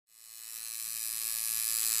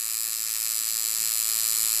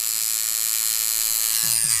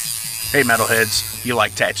Hey metalheads, you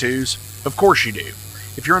like tattoos? Of course you do.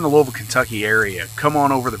 If you're in the Louisville, Kentucky area, come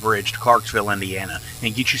on over the bridge to Clarksville, Indiana,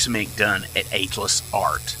 and get you some ink done at Ageless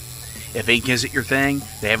Art. If ink isn't your thing,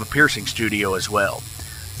 they have a piercing studio as well.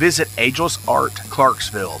 Visit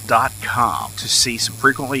agelessartclarksville.com to see some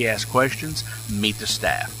frequently asked questions, meet the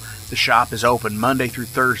staff. The shop is open Monday through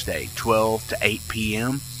Thursday, 12 to 8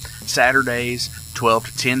 p.m., Saturdays, 12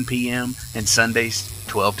 to 10 p.m., and Sundays,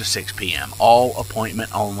 12 to 6 p.m., all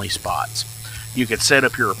appointment-only spots. You can set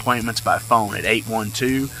up your appointments by phone at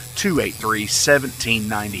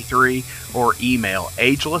 812-283-1793 or email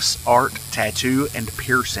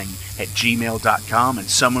agelessarttattooandpiercing@gmail.com and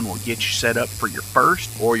someone will get you set up for your first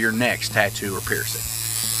or your next tattoo or piercing.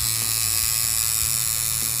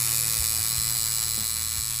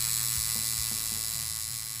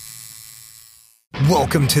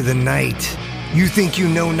 Welcome to the night. You think you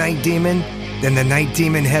know Night Demon? Then the Night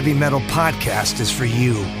Demon Heavy Metal Podcast is for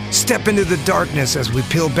you. Step into the darkness as we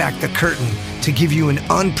peel back the curtain to give you an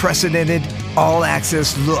unprecedented,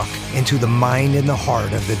 all-access look into the mind and the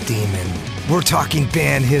heart of the demon. We're talking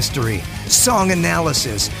band history, song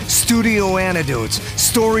analysis, studio anecdotes,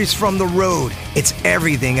 stories from the road. It's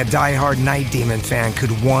everything a diehard Night Demon fan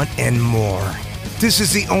could want and more. This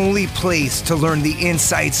is the only place to learn the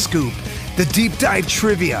inside scoop, the deep dive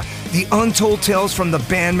trivia, the untold tales from the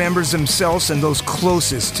band members themselves and those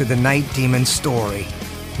closest to the Night Demon story.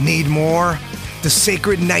 Need more? The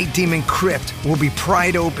Sacred Night Demon Crypt will be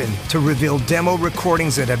pried open to reveal demo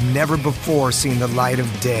recordings that have never before seen the light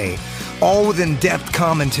of day, all with in-depth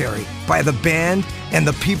commentary by the band and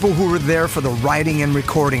the people who were there for the writing and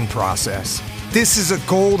recording process. This is a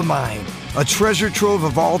gold mine, a treasure trove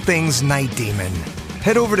of all things Night Demon.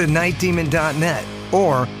 Head over to nightdemon.net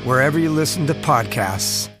or wherever you listen to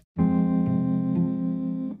podcasts.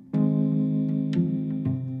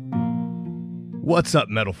 What's up,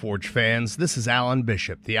 Metal Forge fans? This is Alan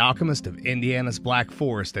Bishop, the alchemist of Indiana's Black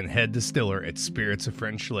Forest and head distiller at Spirits of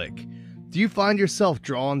French Lick. Do you find yourself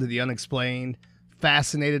drawn to the unexplained,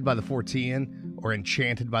 fascinated by the Fortean, or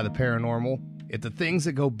enchanted by the paranormal? If the things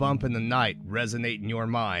that go bump in the night resonate in your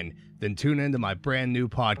mind, then tune into my brand new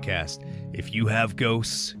podcast, If You Have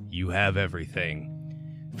Ghosts, You Have Everything.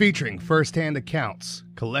 Featuring first-hand accounts,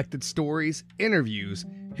 collected stories, interviews,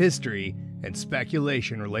 history, and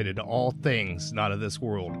speculation related to all things not of this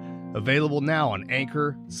world. Available now on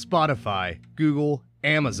Anchor, Spotify, Google,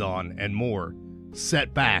 Amazon, and more.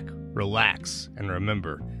 Set back, relax, and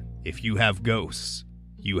remember, if you have ghosts,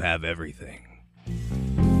 you have everything.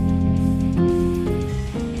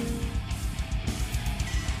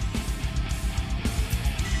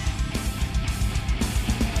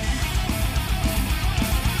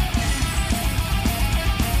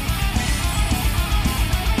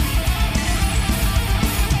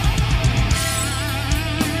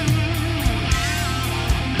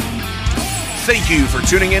 Thank you for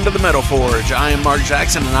tuning into the Metal Forge. I am Mark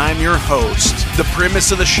Jackson and I am your host. The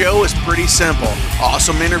premise of the show is pretty simple.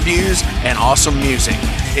 Awesome interviews and awesome music.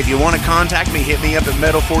 If you want to contact me, hit me up at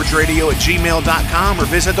metalforgeradio@gmail.com or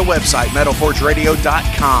visit the website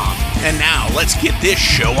metalforgeradio.com. And now, let's get this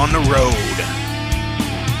show on the road.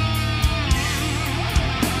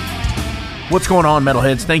 What's going on,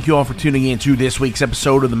 Metalheads? Thank you all for tuning in to this week's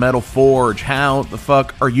episode of the Metal Forge. How the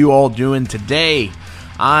fuck are you all doing today?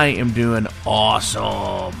 I am doing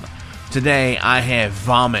awesome. Today I have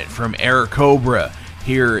Vhommit from Airacobra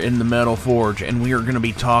here in the Metal Forge, and we are going to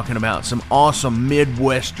be talking about some awesome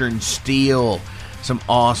Midwestern steel, some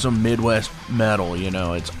awesome Midwest metal. You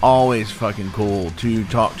know, it's always fucking cool to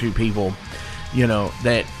talk to people, you know,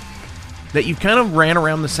 that you've kind of ran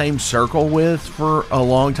around the same circle with for a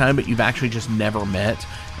long time, but you've actually just never met.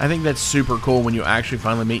 I think that's super cool when you actually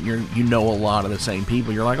finally meet and you know a lot of the same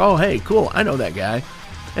people. You're like, oh, hey, cool, I know that guy.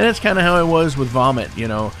 And that's kind of how it was with Vhommit, you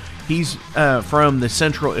know. He's from the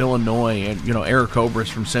Central Illinois, and, you know, Airacobra's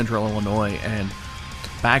from Central Illinois, and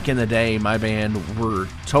back in the day, my band were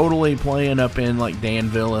totally playing up in, like,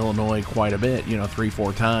 Danville, Illinois quite a bit, you know,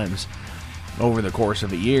 3-4 times over the course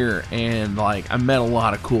of a year, and, like, I met a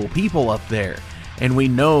lot of cool people up there, and we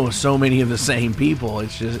know so many of the same people.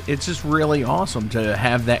 It's just really awesome to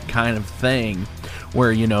have that kind of thing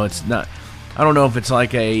where, you know, it's not... I don't know if it's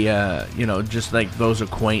like a, you know, just like those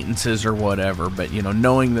acquaintances or whatever, but, you know,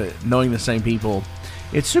 knowing the same people,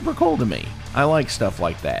 it's super cool to me. I like stuff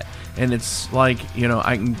like that. And it's like, you know,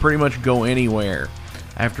 I can pretty much go anywhere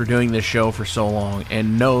after doing this show for so long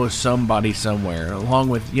and know somebody somewhere, along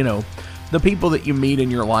with, you know, the people that you meet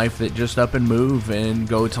in your life that just up and move and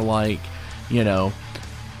go to, like, you know,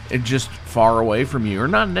 just far away from you, or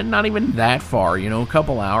not even that far, you know, a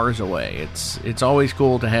couple hours away. It's always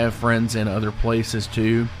cool to have friends in other places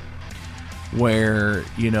too, where,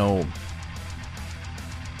 you know,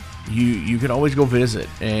 you could always go visit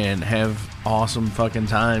and have awesome fucking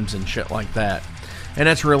times and shit like that. And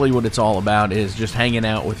that's really what it's all about, is just hanging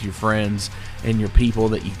out with your friends and your people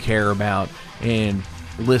that you care about and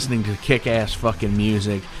listening to kick-ass fucking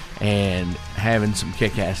music and having some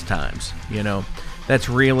kick-ass times, you know. That's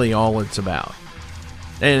really all it's about.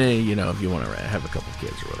 And, you know, if you want to have a couple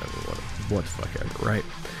kids or whatever, what the fuck ever, right?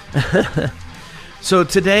 So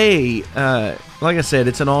today, like I said,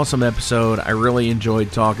 it's an awesome episode. I really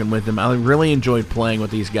enjoyed talking with them. I really enjoyed playing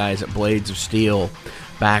with these guys at Blades of Steel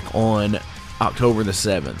back on October the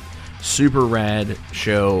 7th. Super rad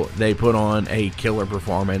show. They put on a killer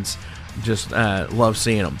performance. Just love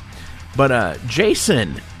seeing them. But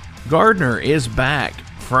Jason Gardner is back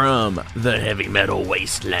from the heavy metal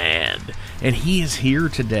wasteland, and he is here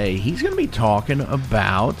today. He's going to be talking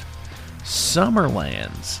about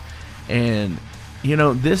Summerlands. And, you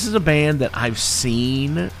know, this is a band that I've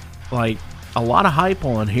seen, like, a lot of hype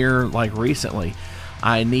on here, like, recently.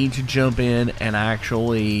 I need to jump in and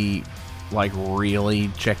actually, like,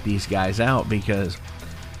 really check these guys out because,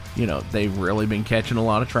 you know, they've really been catching a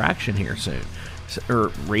lot of traction here soon. Or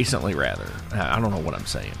recently, rather. I don't know what I'm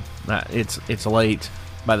saying. It's late.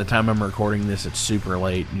 By the time I'm recording this, it's super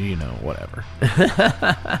late. You know, whatever.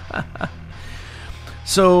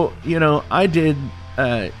 So, you know, I did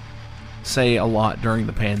say a lot during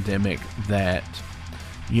the pandemic that,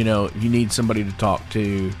 you know, you need somebody to talk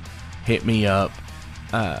to, hit me up.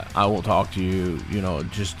 I will talk to you, you know,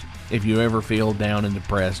 just if you ever feel down and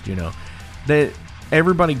depressed, you know, that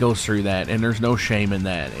everybody goes through that, and there's no shame in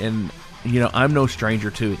that. And, you know, I'm no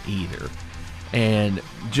stranger to it either. And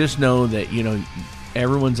just know that, you know,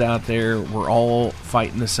 everyone's out there. We're all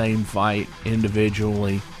fighting the same fight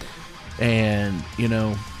individually. And, you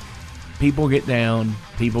know, people get down,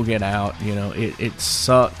 people get out, you know, it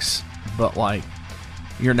sucks, but, like,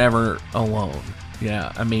 you're never alone.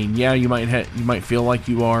 Yeah, I mean, yeah, you might feel like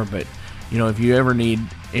you are, but, you know, if you ever need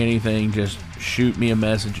anything, just shoot me a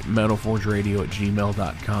message at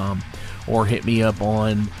metalforgeradio@gmail.com or hit me up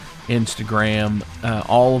on Instagram.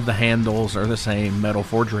 All of the handles are the same, Metal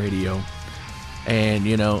Forge Radio. And,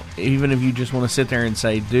 you know, even if you just want to sit there and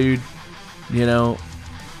say, dude, you know,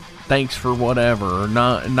 thanks for whatever, or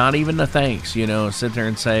not even a thanks, you know, sit there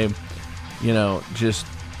and say, you know, just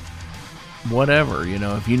whatever, you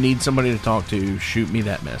know, if you need somebody to talk to, shoot me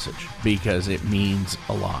that message, because it means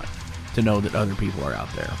a lot to know that other people are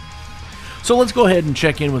out there. So let's go ahead and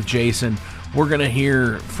check in with Jason. We're going to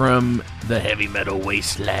hear from the heavy metal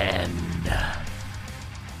wasteland.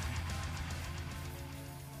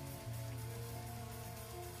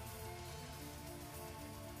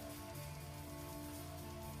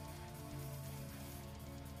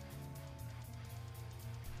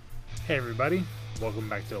 Hey everybody, welcome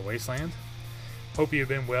back to the Wasteland. Hope you've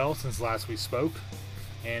been well since last we spoke.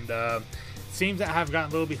 And it seems that I've gotten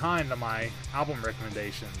a little behind on my album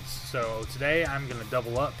recommendations. So today I'm going to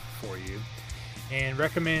double up for you and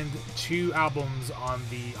recommend two albums on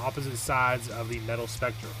the opposite sides of the metal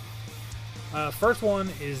spectrum. First one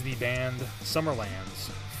is the band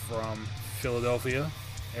Summerlands from Philadelphia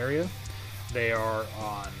area. They are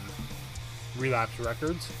on Relapse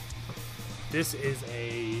Records. This is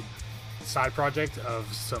a side project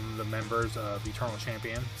of some of the members of Eternal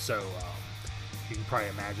Champion, so you can probably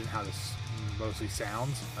imagine how this mostly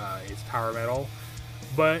sounds. It's power metal,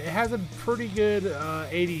 but it has a pretty good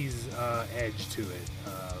 80s edge to it.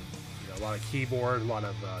 You know, a lot of keyboard, a lot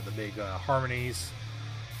of the big harmonies,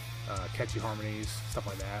 catchy harmonies, stuff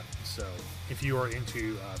like that. So if you are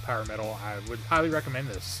into power metal, I would highly recommend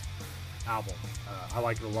this album. I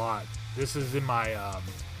like it a lot. This is in my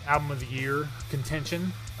album of the year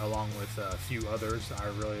contention, along with a few others I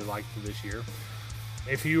really liked this year.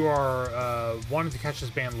 If you are wanting to catch this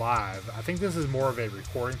band live, I think this is more of a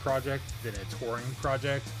recording project than a touring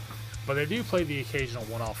project, but they do play the occasional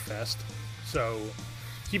one-off fest, so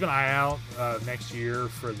keep an eye out next year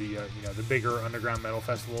for the you know, the bigger underground metal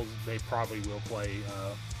festivals. They probably will play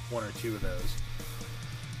one or two of those.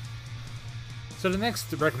 So the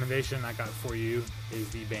next recommendation I got for you is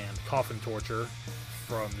the band Coffin Torture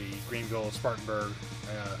from the Greenville, Spartanburg,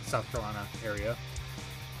 South Carolina area.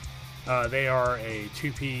 They are a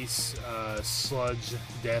two-piece sludge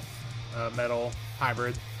death metal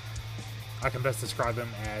hybrid. I can best describe them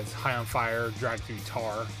as High on Fire, Dragged Through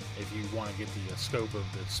Tar, if you want to get the scope of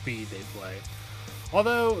the speed they play.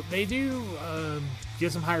 Although they do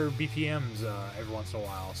get some higher BPMs every once in a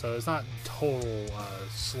while, so it's not total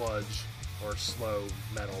sludge or slow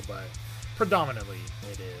metal, but predominantly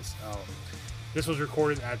it is. This was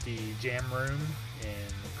recorded at the Jam Room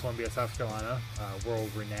in Columbia, South Carolina,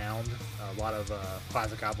 world-renowned. A lot of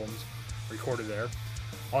classic albums recorded there.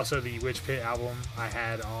 Also, the Witch Pit album I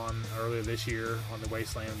had on earlier this year on the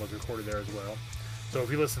Wasteland was recorded there as well. So if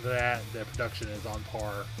you listen to that, the production is on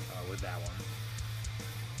par with that one.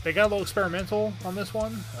 They got a little experimental on this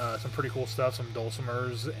one. Some pretty cool stuff, some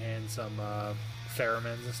dulcimers and some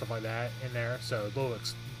theremins and stuff like that in there. So a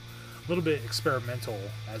little bit experimental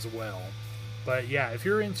as well. But yeah, if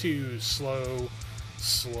you're into slow,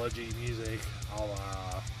 sludgy music, a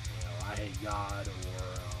la, I Hate God, or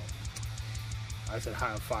I said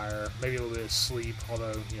High on Fire, maybe a little bit of Sleep,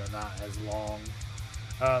 although not as long.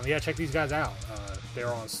 Yeah, check these guys out.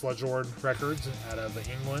 They're on Sludge Lord Records out of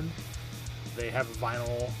England. They have a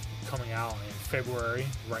vinyl coming out in February.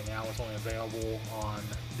 Right now it's only available on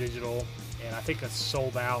digital, and I think it's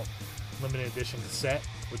sold out limited edition cassette,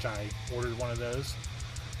 which I ordered one of those,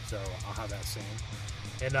 so I'll have that soon.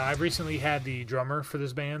 And I've recently had the drummer for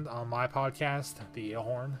this band on my podcast, The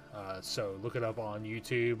Alehorn, so look it up on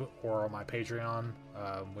YouTube or on my Patreon,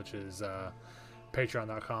 which is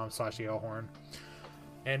patreon.com/thealehorn.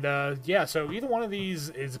 And yeah, so either one of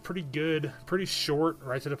these is pretty good, pretty short,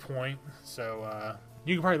 right to the point. So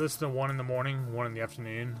you can probably listen to one in the morning, one in the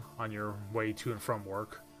afternoon on your way to and from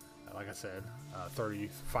work. Like I said,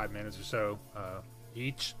 35 minutes or so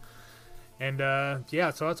each. And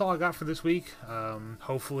yeah, so that's all I got for this week.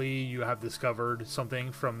 Hopefully you have discovered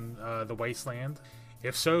something from the Wasteland.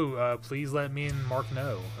 If so, please let me and Mark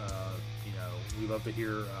know. We love to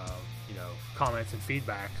hear comments and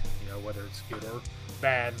feedback. Whether it's good or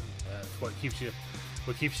bad. It's what keeps you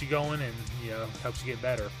going and helps you get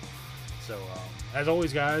better. So as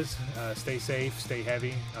always, guys, stay safe, stay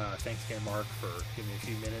heavy. Thanks again, Mark, for giving me a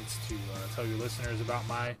few minutes to tell your listeners about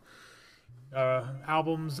my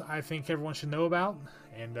albums I think everyone should know about.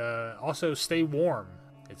 And also stay warm.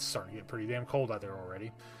 It's starting to get pretty damn cold out there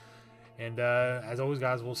already. And as always,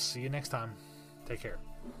 guys, we'll see you next time. Take care.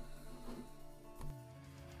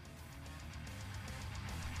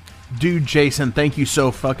 Dude, Jason, thank you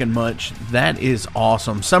so fucking much. That is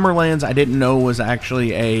awesome. Summerlands, I didn't know was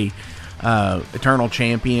actually a Eternal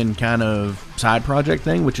Champion kind of side project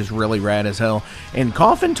thing, which is really rad as hell. And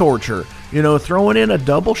Coffin Torture, throwing in a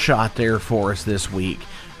double shot there for us this week.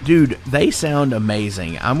 Dude, they sound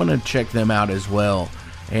amazing. I'm going to check them out as well.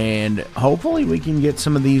 And hopefully we can get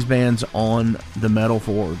some of these bands on the Metal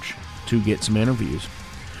Forge to get some interviews.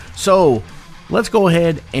 So, let's go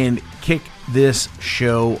ahead and kick this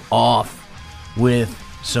show off with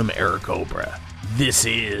some Airacobra. This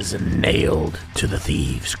is Nailed to the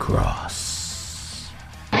Thieves' Cross.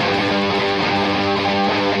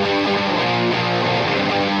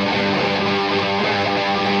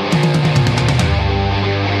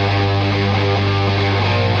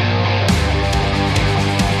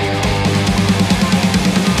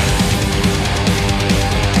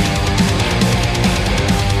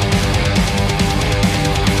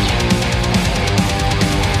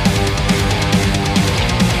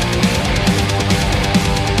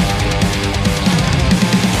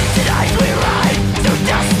 Did I swear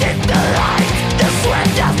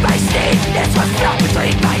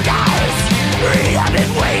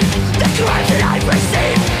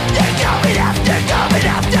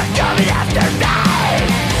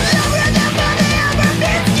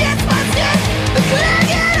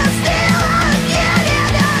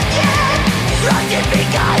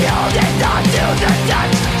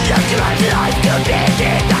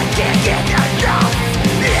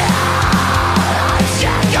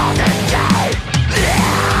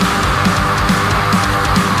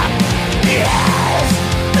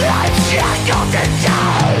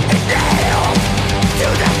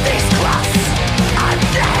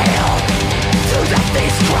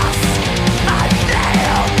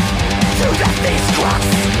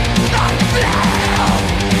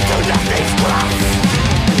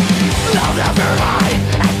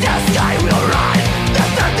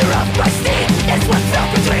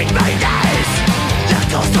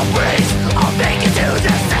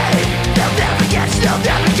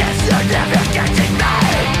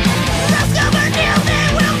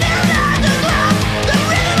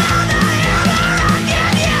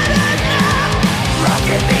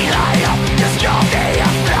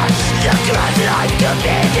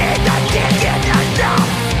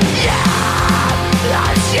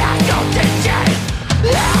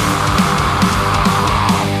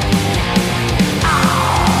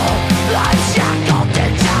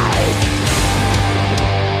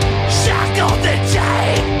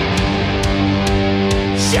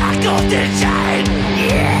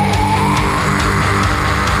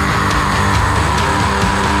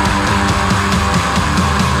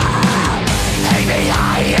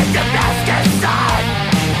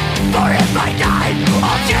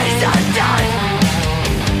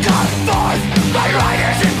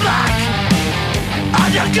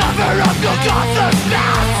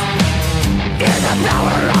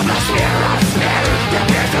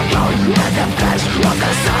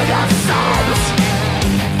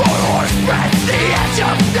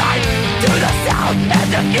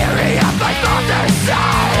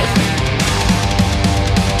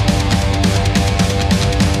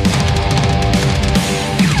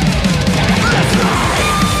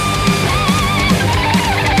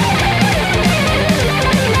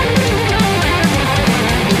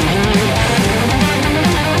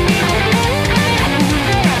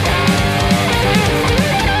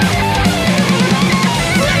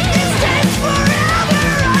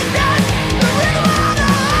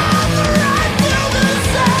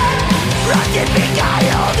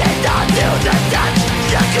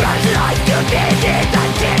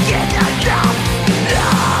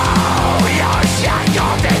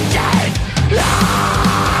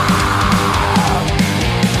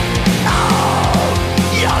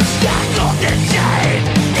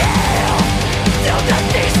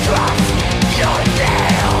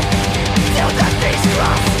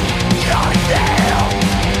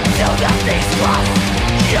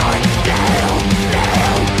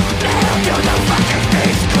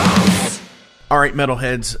All right,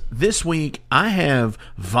 metalheads, this week I have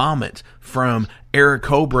Vhommit from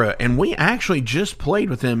Airacobra, and we actually just played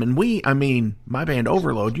with him, and my band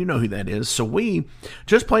Overload, you know who that is, so we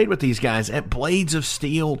just played with these guys at Blades of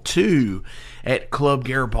Steel 2 at Club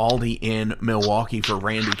Garibaldi in Milwaukee for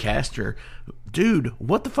Randy Castor. Dude,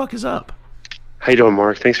 what the fuck is up? How you doing,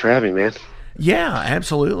 Mark? Thanks for having me, man. Yeah,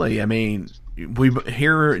 absolutely. I mean, we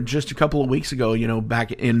here just a couple of weeks ago,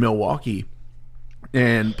 back in Milwaukee,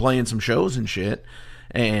 and playing some shows and shit,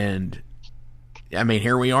 and I mean,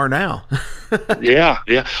 here we are now. yeah.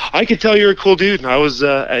 I could tell you're a cool dude. I was,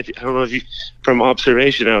 I don't know if you, from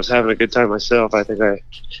observation, I was having a good time myself. I think I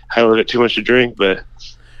had a little bit too much to drink, but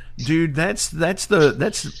dude, that's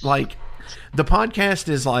like, the podcast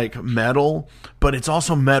is like metal, but it's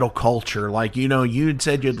also metal culture. Like, you'd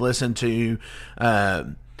said you'd listen to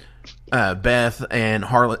Beth and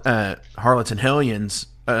Harlots and Hellions,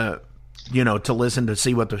 to listen to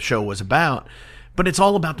see what the show was about. But it's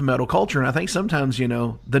all about the metal culture, and I think sometimes,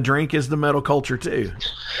 the drink is the metal culture too.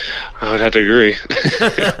 I would have to agree.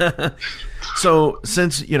 So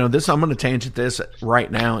since, this, I'm going to tangent this right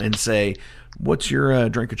now and say, what's your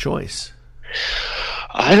drink of choice?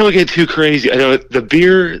 I don't get too crazy. I know the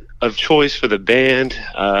beer of choice for the band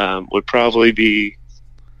would probably be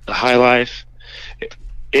the High Life.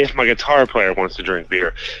 If my guitar player wants to drink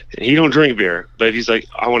beer, he don't drink beer, but if he's like,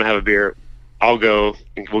 I want to have a beer, I'll go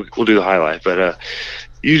and we'll do the High Life. But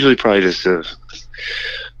usually probably just the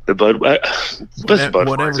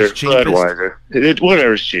whatever's cheapest.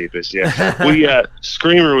 Whatever's cheapest. Yeah. We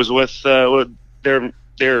Screamer was with their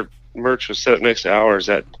merch was set up next to ours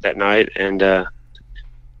that night, and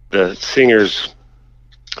the singers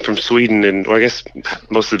from Sweden, and I guess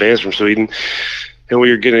most of the bands from Sweden. And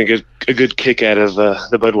we were getting a good kick out of the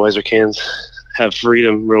Budweiser cans. Have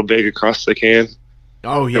Freedom real big across the can.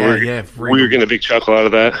 Oh yeah, Freedom. We were getting a big chuckle out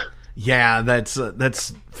of that. Yeah,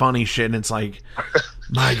 that's funny shit. And it's like,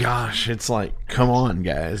 my gosh, it's like, come on,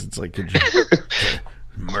 guys. It's like, could you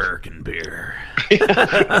American beer?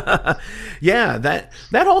 Yeah, that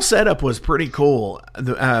whole setup was pretty cool.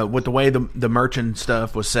 With the way the merchant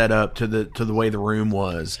stuff was set up to the way the room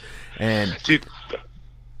was, and dude.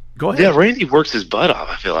 Go ahead. Yeah, Randy works his butt off.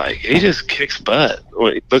 I feel like he just kicks butt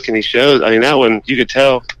when booking these shows. I mean, that one you could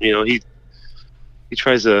tell. He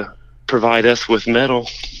tries to provide us with metal.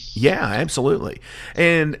 Yeah, absolutely.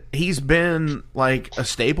 And he's been like a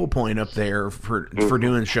staple point up there for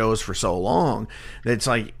doing shows for so long. It's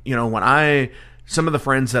like, when some of the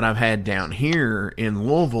friends that I've had down here in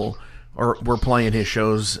Louisville were playing his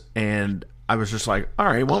shows, and I was just like, all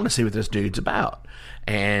right, well, I want to see what this dude's about.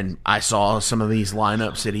 And I saw some of these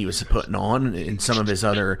lineups that he was putting on in some of his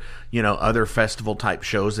other festival type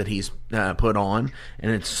shows that he's put on,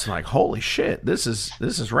 and it's like, holy shit, this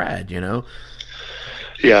is rad,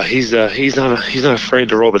 Yeah, he's not afraid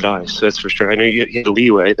to roll the dice. That's for sure. I know you had the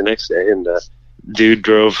leeway the next day, and dude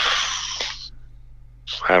drove,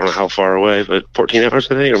 I don't know how far away, but 14 hours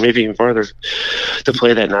I think, or maybe even farther, to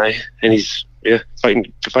play that night, and he's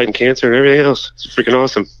fighting cancer and everything else. It's freaking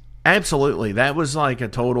awesome. Absolutely. That was like a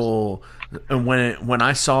total, when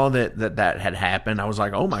I saw that had happened, I was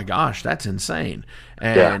like, oh my gosh, that's insane.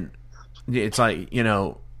 And it's like,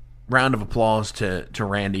 round of applause to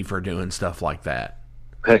Randy for doing stuff like that.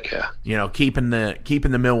 Heck yeah. Keeping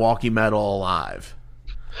the Milwaukee metal alive.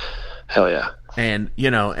 Hell yeah. And,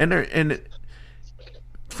 and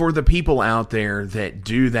for the people out there that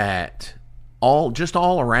do that,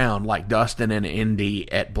 all around, like Dustin and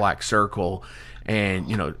Indy at Black Circle, and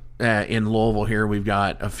in Louisville here we've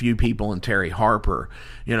got a few people in Terry Harper.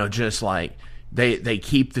 Just like they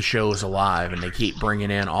keep the shows alive, and they keep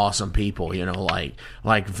bringing in awesome people.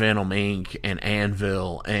 Like Venom Inc. and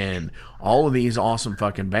Anvil and all of these awesome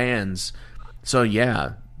fucking bands. So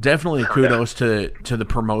yeah, definitely kudos to the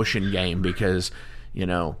promotion game, because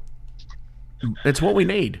it's what we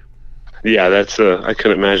need. Yeah, that's I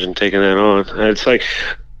couldn't imagine taking that on. It's like,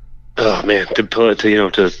 oh man,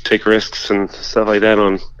 to take risks and stuff like that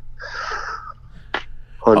on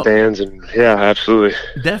bands, and yeah, absolutely,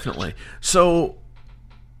 definitely. So,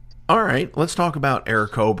 all right, let's talk about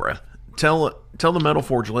Airacobra. Tell the Metal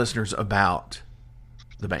Forge listeners about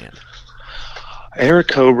the band.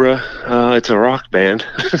 Airacobra, it's a rock band.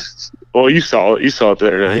 Well, you saw it the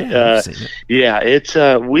other night. Yeah, I've seen it. Yeah, it's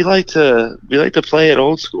we like to play it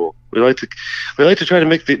old school. We like to try to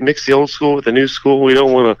mix the old school with the new school. We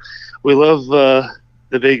don't want to. We love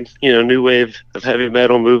the big new wave of heavy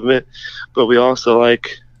metal movement, but we also like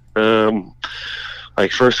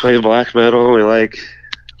first wave black metal. We like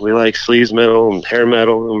sleaze metal and hair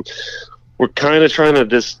metal, and we're kind of trying to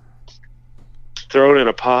just throw it in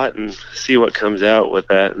a pot and see what comes out with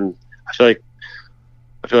that. And I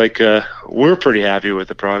feel like we're pretty happy with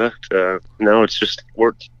the product. Now it's just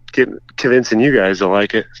we're convincing you guys to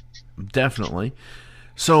like it. Definitely.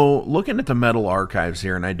 So looking at the metal archives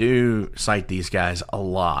here, and I do cite these guys a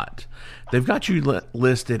lot, they've got you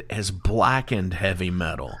listed as blackened heavy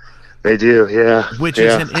metal. They do, yeah. Which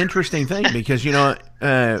is an interesting thing, because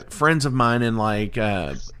friends of mine in like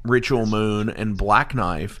Ritual Moon and Black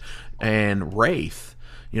Knife and Wraith,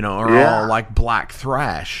 are all like black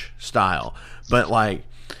thrash style. But like,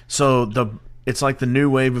 so it's like the new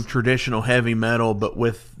wave of traditional heavy metal, but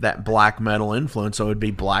with that black metal influence, so it would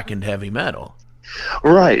be blackened heavy metal.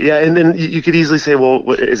 Right, yeah, and then you could easily say, well,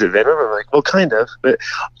 is it Venom? I'm like, well, kind of, but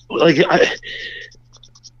like,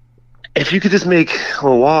 if you could just make,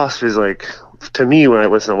 well, Wasp is like, to me, when I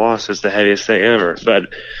listen to Wasp, it's the heaviest thing ever,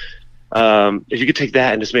 but if you could take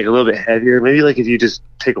that and just make it a little bit heavier, maybe like if you just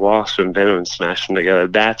take Wasp and Venom and smash them together,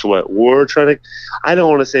 that's what we're trying to. I don't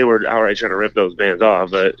want to say we're outright trying to rip those bands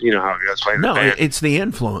off, but you know how it goes. No, it's the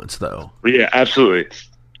influence, though. Yeah, absolutely.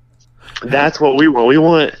 That's what we want. We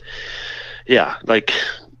want, yeah, like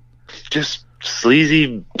just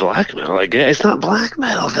sleazy black metal. Like it's not black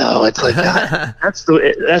metal though. It's like that's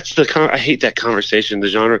the. I hate that conversation. The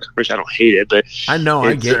genre conversation. I don't hate it, but I know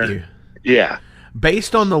I get you. Yeah.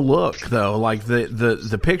 Based on the look, though, like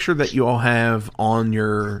the picture that you all have on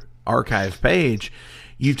your archive page,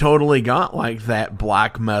 you totally got like that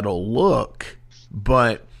black metal look.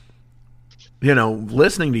 But,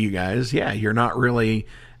 listening to you guys, yeah, you're not really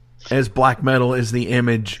as black metal as the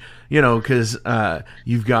image, because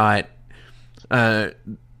you've got I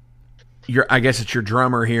guess it's your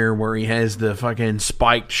drummer here where he has the fucking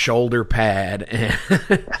spiked shoulder pad, and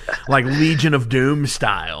like Legion of Doom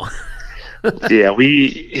style.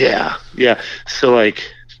 yeah. So like,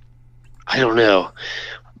 I don't know.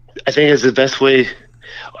 I think it's the best way.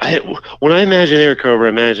 When I imagine Airacobra, I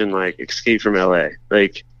imagine like Escape from LA,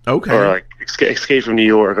 like okay, or like Escape from New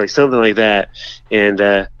York, like something like that. And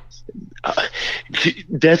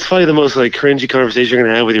that's probably the most like cringy conversation you're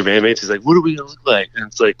gonna have with your bandmates. Is like, what are we gonna look like? And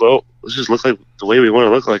it's like, well, let's just look like the way we want to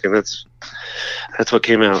look like, and that's what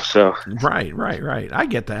came out. So right. I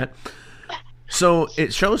get that. So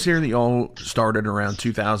it shows here that y'all started around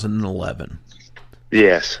 2011.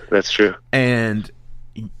 Yes, that's true. And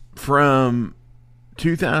from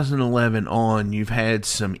 2011 on, you've had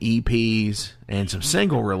some EPs and some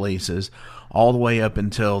single releases all the way up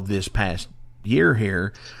until this past year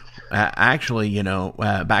here. Actually,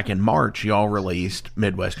 back in March, y'all released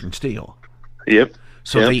Midwestern Steel. Yep.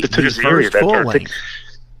 So the first full length.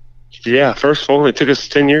 Yeah, first full length. It took us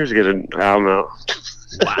 10 years to get an album out.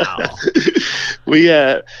 Wow. We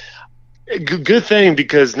good thing,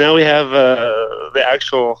 because now we have the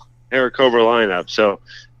actual Airacobra lineup. So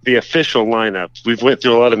the official lineup. We've went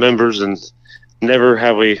through a lot of members, and never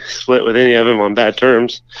have we split with any of them on bad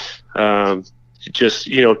terms. Just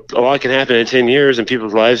a lot can happen in 10 years, and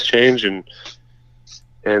people's lives change, and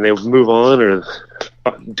they move on or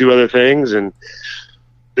do other things. And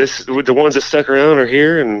the ones that stuck around are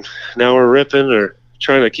here, and now we're ripping or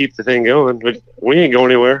trying to keep the thing going, but we ain't going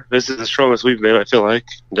anywhere. This is the strongest we've been, I feel like.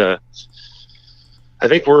 And I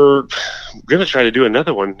think we're gonna try to do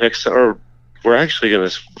another one next, or we're actually gonna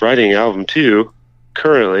writing an album too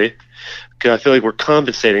currently, because I feel like we're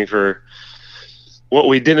compensating for what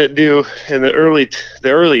we didn't do in the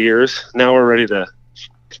early years. Now we're ready to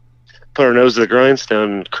put our nose to the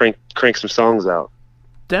grindstone and crank some songs out.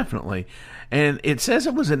 Definitely. And it says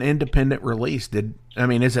it was an independent release.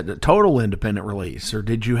 Is it a total independent release, or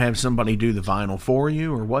did you have somebody do the vinyl for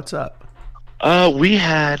you, or what's up? We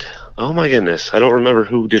had, oh my goodness, I don't remember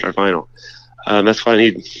who did our vinyl. That's why I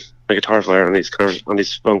need my guitar player on these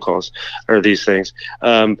phone calls or these things.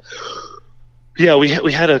 Yeah, we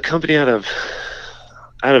had a company out of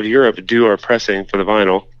Europe do our pressing for the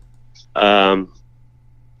vinyl.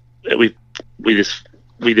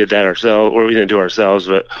 We did that ourselves, or we didn't do it ourselves.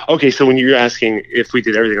 But okay, so when you're asking if we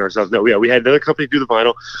did everything ourselves, no, yeah, we had another company do the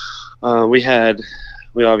vinyl.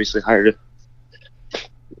 We obviously hired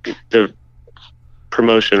the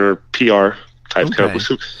promotion or PR type company.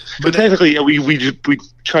 So technically, yeah, we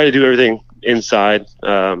try to do everything inside,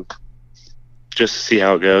 just to see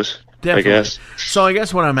how it goes. Definitely. I guess. So I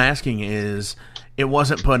guess what I'm asking is, it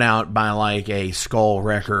wasn't put out by like a Skull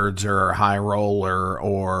Records or High Roller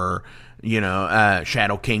or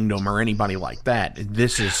Shadow Kingdom or anybody like that.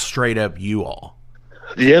 This is straight up you all.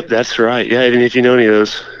 Yep, that's right. Yeah, and if you know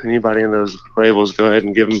anybody in those labels, go ahead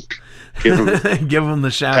and give them give them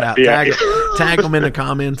the shout out. Yeah. Tag them in the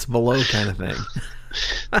comments below, kind of thing.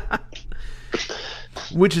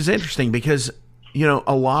 Which is interesting because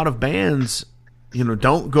a lot of bands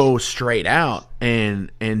don't go straight out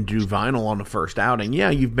and do vinyl on the first outing. Yeah,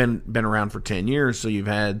 you've been around for 10 years, so you've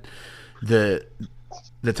had the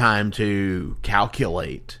time to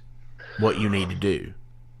calculate what you need to do.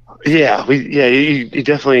 Yeah, you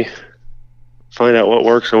definitely find out what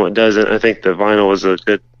works and what doesn't. I think the vinyl was a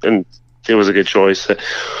good choice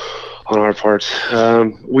on our parts.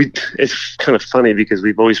 It's kind of funny because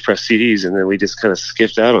we've always pressed CDs, and then we just kind of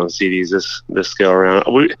skipped out on CDs this go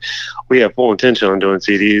around. We have full intention on doing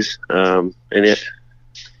CDs, and it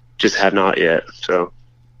just have not yet. So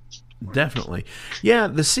definitely, yeah.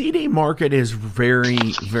 The CD market is very,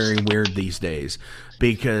 very weird these days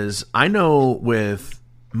because I know with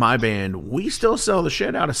my band, we still sell the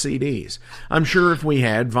shit out of CDs. I'm sure if we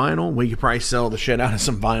had vinyl, we could probably sell the shit out of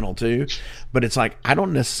some vinyl too. But it's like, I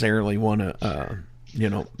don't necessarily want to,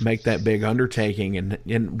 make that big undertaking, and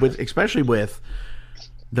especially with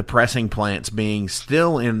the pressing plants being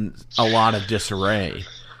still in a lot of disarray,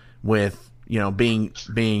 with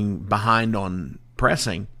being behind on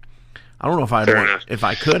pressing. I don't know if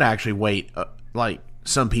I could actually wait like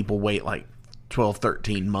some people wait like 12,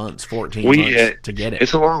 13 months, 14 months to get it.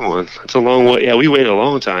 It's a long one. It's a long one. Yeah, we waited a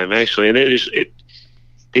long time, actually. And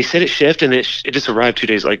they said it shipped, and it just arrived 2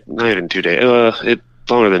 days, like not even 2 days.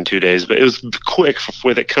 Longer than 2 days, but it was quick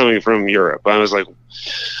with it coming from Europe. I was like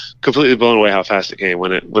completely blown away how fast it came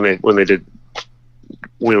when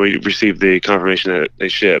we received the confirmation that they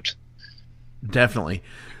shipped. Definitely.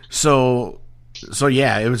 So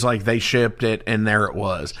yeah, it was like they shipped it, and there it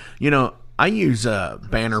was. I use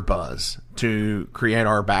Banner Buzz to create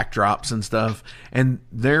our backdrops and stuff, and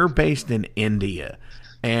they're based in India.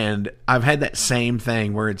 And I've had that same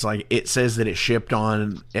thing where it's like it says that it shipped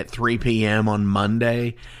at 3 p.m. on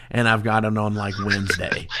Monday, and I've got it on like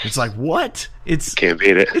Wednesday. It's like, what? Can't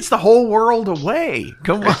beat it. It's the whole world away.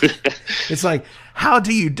 Come on. It's like, how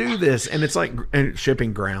do you do this? And it's like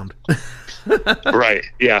shipping ground. Right.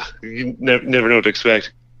 Yeah. You never know what to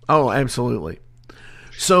expect. Oh, absolutely.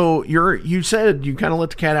 So you said you kind of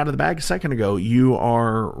let the cat out of the bag a second ago. You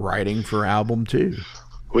are writing for album 2.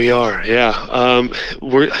 We are, yeah.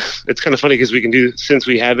 It's kind of funny because since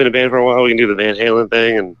we have been a band for a while, we can do the Van Halen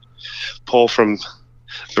thing and pull from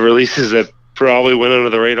the releases that probably went under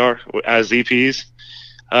the radar as EPs.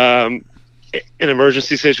 In an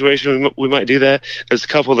emergency situation, we might do that. There's a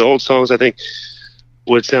couple of the old songs I think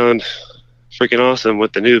would sound freaking awesome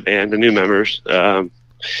with the new band, the new members. So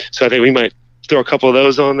I think we might throw a couple of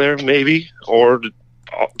those on there, maybe, or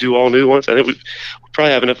do all new ones. I think we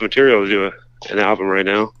probably have enough material to do an album right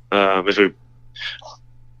now, if we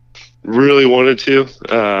really wanted to.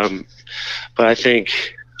 But I think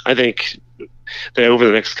that over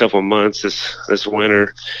the next couple of months, this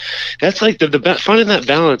winter, that's like the finding that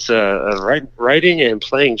balance of writing and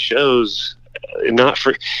playing shows.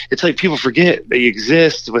 It's like people forget they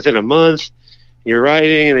exist within a month. You're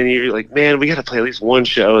writing, and then you're like, man, we got to play at least one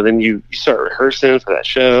show, and then you start rehearsing for that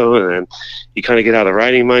show, and then you kind of get out of the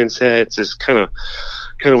writing mindset. It's just kind of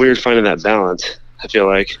weird finding that balance, I feel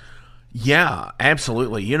like. Yeah,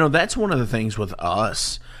 absolutely. That's one of the things with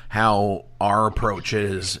us, how our approach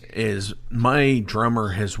is my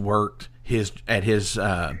drummer has worked at his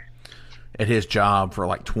job for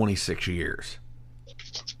like 26 years.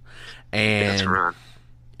 And that's right.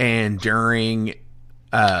 And during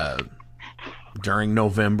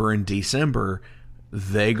November and December,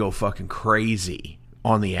 they go fucking crazy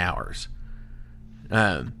on the hours.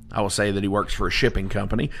 I will say that he works for a shipping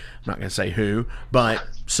company. I'm not going to say who, but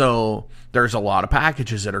so there's a lot of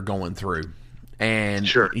packages that are going through, and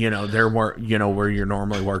Sure. There were where you're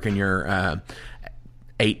normally working your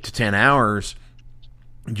 8 to 10 hours,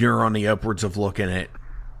 you're on the upwards of looking at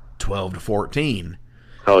 12 to 14.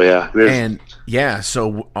 Oh yeah, And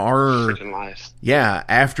so our freaking life.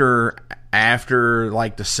 after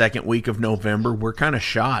like the second week of November, we're kind of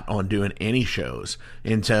shot on doing any shows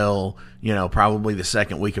until probably the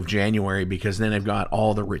second week of January, because then they've got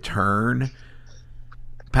all the return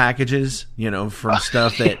packages, from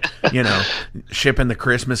stuff that shipping the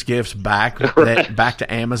Christmas gifts back to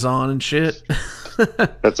Amazon and shit.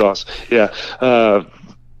 That's awesome. Yeah.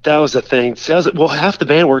 That was the thing. See, half the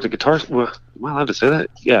band worked at Guitar. Well, am I allowed to say that?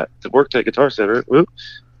 Yeah, it worked at Guitar Center. Whoop.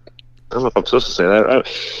 I don't know if I'm supposed to say that,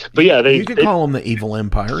 but yeah, you can call them the Evil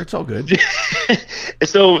Empire. It's all good.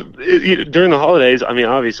 So during the holidays, I mean,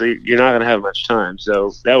 obviously, you're not going to have much time.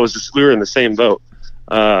 So we were in the same boat.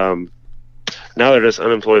 Now they're just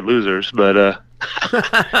unemployed losers, but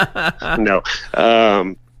no.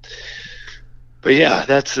 But yeah,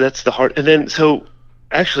 that's the hard. And then so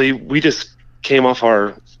actually, we just came off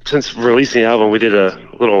since releasing the album, we did a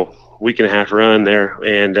little week and a half run there,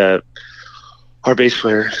 and our bass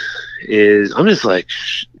player I'm just like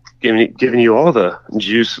giving you all the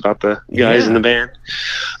juice about the guys in the band.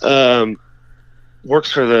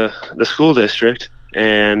 Works for the school district,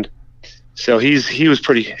 and so he was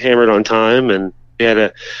pretty hammered on time, and we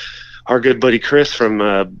had our good buddy Chris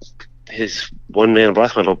from his one man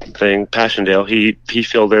black metal thing, Passchendaele. He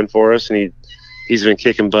filled in for us, and he's been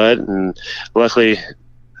kicking butt, and luckily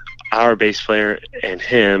our bass player and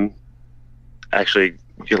him actually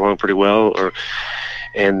get along pretty well,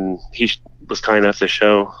 and he was kind enough to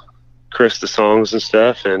show Chris the songs and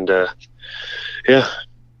stuff, and and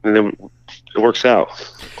then it works out.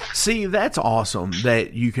 See, that's awesome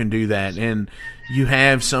that you can do that, and you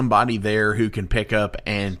have somebody there who can pick up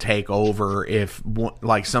and take over if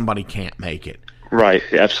like somebody can't make it. Right,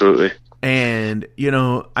 absolutely. And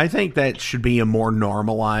I think that should be a more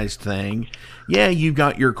normalized thing. Yeah, you've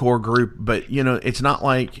got your core group, but it's not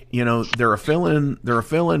like they're a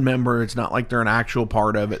fill-in member. It's not like they're an actual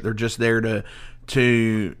part of it. They're just there to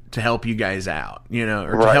help you guys out,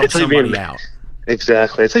 or to help somebody out.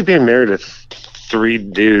 Exactly. It's like being married to 3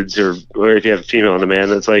 dudes, or if you have a female in the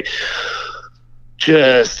band. It's like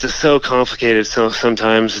just so complicated. So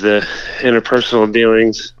sometimes the interpersonal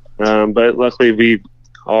dealings, but luckily we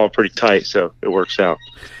all pretty tight, so it works out.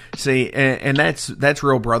 See, and that's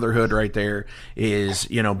real brotherhood right there, is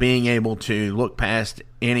being able to look past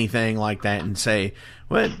anything like that and say,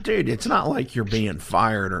 well, dude, it's not like you're being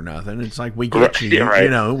fired or nothing. It's like, we get you, yeah,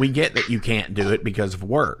 right. We get that you can't do it because of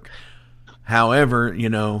work. However,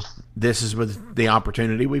 this is with the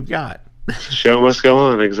opportunity we've got. Show must go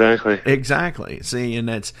on. Exactly. See, and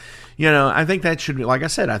that's, I think that should be, like I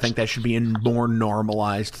said, I think that should be a more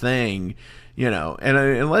normalized thing, and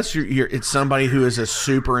unless it's somebody who is a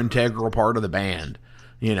super integral part of the band,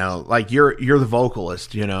 like you're the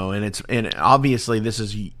vocalist, and obviously this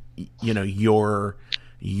is,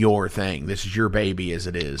 your thing. This is your baby as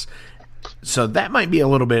it is. So that might be a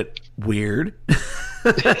little bit weird.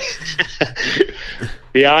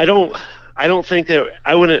 Yeah, I don't think that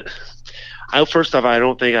I wouldn't. First off, I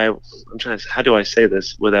don't think I'm trying to. How do I say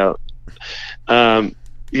this without?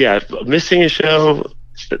 Missing a show.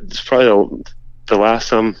 It's probably the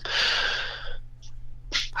last. How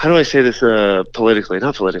do I say this politically?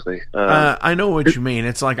 Not politically. I know what you mean.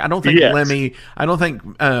 It's like I don't think yes. Lemmy. I don't think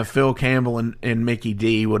Phil Campbell and Mickey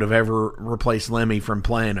D would have ever replaced Lemmy from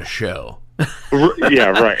playing a show. Yeah,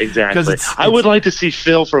 right. Exactly. I would like to see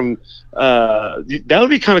Phil from. That would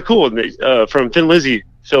be kind of cool. From Thin Lizzy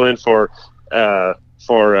fill in for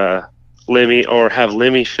Lemmy, or have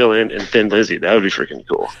Lemmy fill in and Thin Lizzy. That would be freaking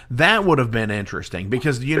cool. That would have been interesting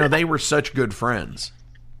because they were such good friends.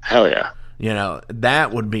 Hell yeah.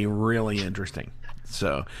 That would be really interesting.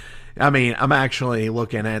 So, I mean, I'm actually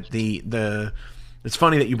looking at the. It's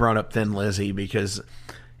funny that you brought up Thin Lizzy because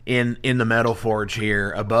in the Metal Forge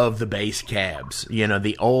here, above the bass cabs,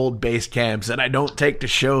 the old bass cabs that I don't take to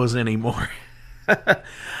shows anymore,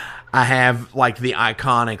 I have like the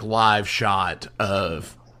iconic live shot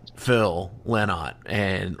of Phil Lynott,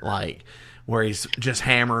 and like where he's just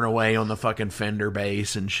hammering away on the fucking Fender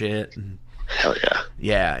bass and shit. And hell yeah.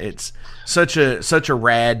 Yeah, it's such a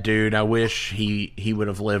rad dude. I wish he would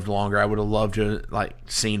have lived longer. I would have loved to like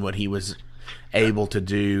seen what he was able to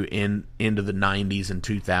do into the 90s and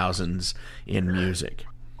 2000s in music.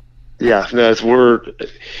 Yeah, no,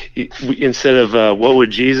 instead of what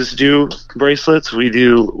would Jesus do bracelets,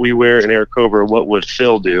 we wear an Airacobra what would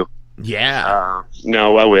Phil do Yeah.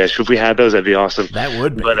 No, I wish. If we had those, that'd be awesome. That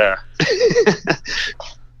would be. But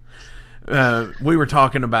we were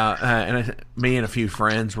talking about, me and a few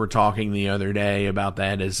friends were talking the other day about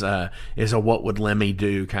that as a what would Lemmy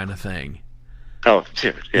do kind of thing. oh,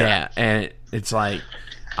 dude, Yeah, and it's like,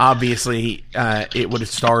 obviously, it would have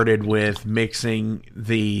started with mixing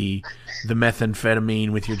the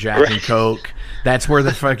methamphetamine with your Jack and Coke. That's where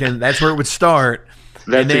that's where it would start.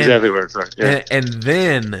 That's exactly where it starts. Yeah.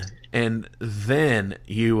 And then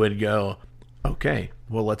you would go, okay,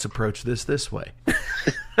 well, let's approach this way.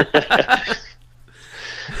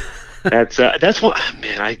 That's what,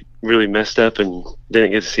 man, I really messed up and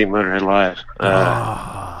didn't get to see Motorhead live.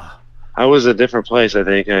 I was a different place, I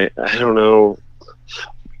think. I don't know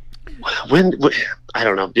when I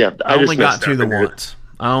don't know. Yeah, I only got to the once.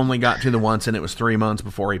 I only got to the once, and it was 3 months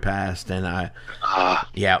before he passed. And I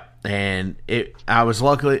was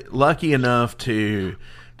lucky enough to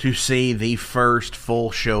see the first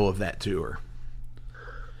full show of that tour,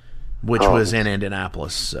 which was in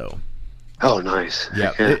Indianapolis. So, nice.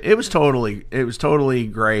 Yeah, it was totally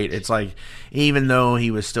great. It's like, even though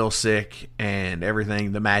he was still sick and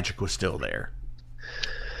everything, the magic was still there.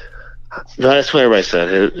 That's what everybody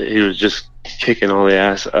said. He was just kicking all the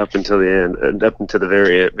ass up until the end, up until the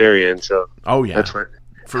very end. So, that's what,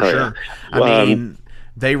 for sure. Yeah. I mean,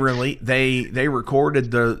 they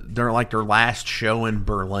recorded their last show in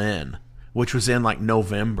Berlin, which was in like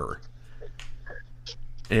November.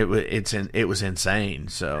 It was insane.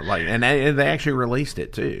 So like, and they actually released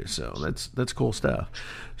it too. So that's cool stuff.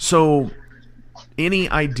 So, any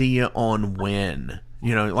idea on when?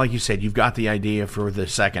 You know, like you said, you've got the idea for the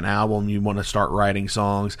second album. You want to start writing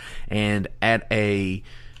songs, and at a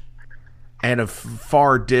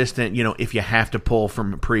far distant, you know, if you have to pull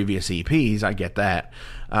from previous EPs, I get that.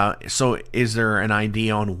 So, is there an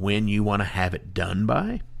idea on when you want to have it done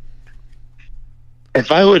by?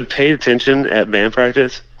 If I would pay attention at band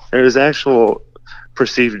practice, there's actual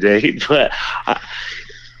perceived date, but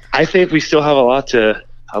I think we still have a lot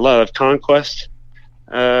of conquest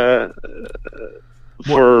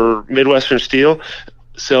for Midwestern Steel.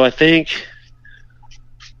 So I think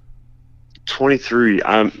 23.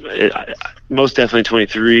 Most definitely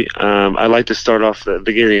 23. I'd like to start off the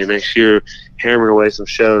beginning of next year, hammering away some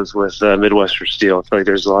shows with Midwestern Steel. I feel like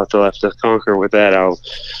there's a lot left to conquer with that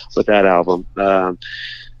album.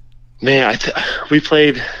 Man, we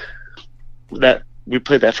played that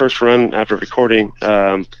first run after recording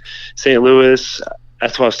St. Louis.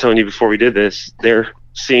 That's what I was telling you before we did this. Their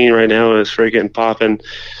scene right now is freaking popping.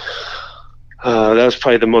 That was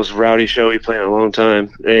probably the most rowdy show we played in a long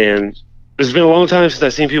time, and it's been a long time since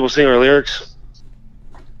I've seen people sing our lyrics.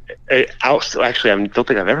 Actually, I don't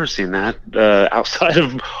think I've ever seen that outside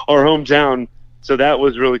of our hometown. So that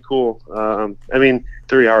was really cool. I mean,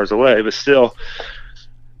 3 hours away, but still,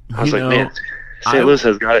 I was man, St. Louis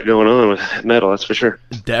has got it going on with metal, that's for sure.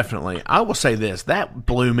 Definitely. I will say this, that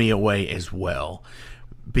blew me away as well,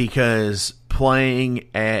 because playing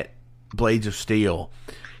at Blades of Steel,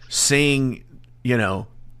 seeing, you know,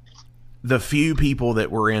 the few people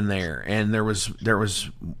that were in there, and there was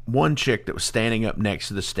one chick that was standing up next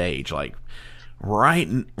to the stage, like right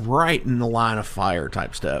in the line of fire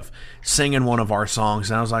type stuff, singing one of our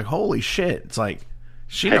songs, and I was like, holy shit. It's like,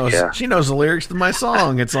 she knows the lyrics to my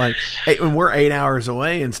song. It's like, when we're 8 hours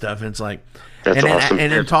away and stuff, and it's like, that's awesome.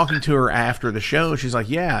 And then talking to her after the show, she's like,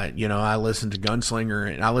 yeah, you know, I listened to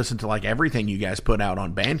Gunslinger, and I listened to like everything you guys put out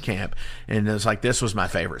on Bandcamp, and it was like, this was my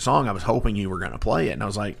favorite song. I was hoping you were going to play it. And I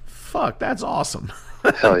was like, fuck, that's awesome.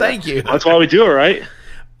 Thank you. That's why we do it, right?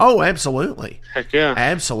 Oh, absolutely. Heck yeah.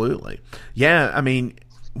 Absolutely. Yeah, I mean,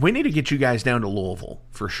 we need to get you guys down to Louisville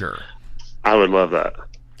for sure. I would love that.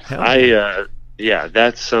 Yeah,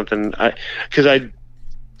 that's something. Because I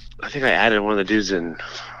think I added one of the dudes in.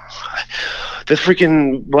 The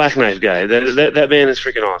freaking Black Knife guy. That band is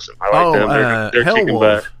freaking awesome. I like them. They're kicking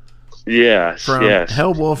butt. Yes, yes.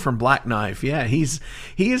 Hellwolf from Black Knife. Yeah, he's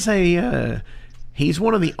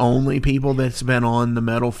one of the only people that's been on the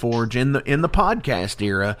Metal Forge in the podcast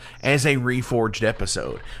era as a reforged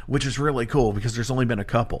episode, which is really cool because there's only been a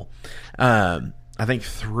couple. I think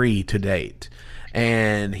 3 to date.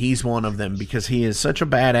 And he's one of them because he is such a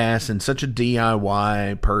badass and such a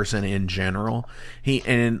DIY person in general.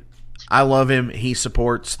 I love him. He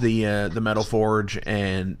supports the Metal Forge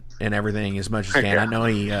and everything as much as he can. I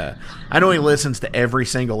know he listens to every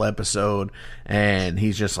single episode, and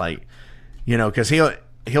he's just like, you know, because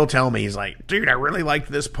he'll tell me, he's like, dude, I really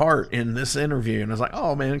liked this part in this interview, and I was like,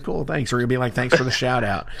 oh man, cool, thanks. Or he'll be like, thanks for the shout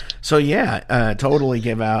out. So yeah, totally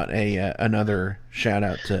give out another shout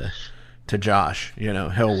out to Josh, you know,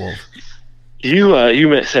 Hellwolf.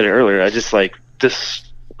 You said it earlier. I just like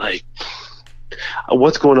this, like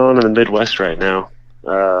what's going on in the Midwest right now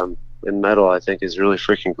in metal. I think is really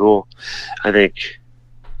freaking cool. I think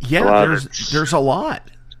there's a lot.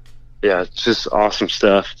 Yeah, it's just awesome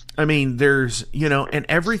stuff. I mean, there's, and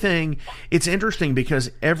everything. It's interesting because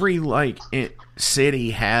every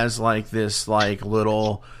city has like this like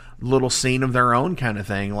little scene of their own kind of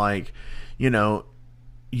thing. Like,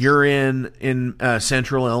 you're in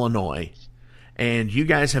central Illinois, and you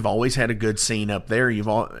guys have always had a good scene up there.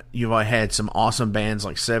 You've had some awesome bands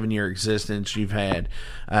like 7 Year Existence. You've had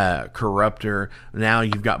Corruptor. Now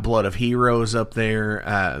you've got Blood of Heroes up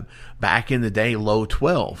there. Back in the day, Low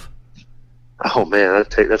 12. Oh man,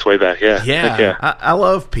 that's way back. Yeah, yeah. I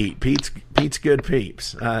love Pete. Pete's good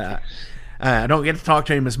peeps. I don't get to talk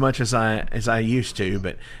to him as much as I used to,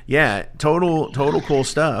 but yeah, total cool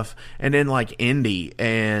stuff. And then like Indy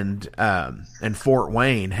and Fort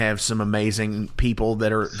Wayne have some amazing people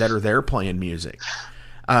that are there playing music.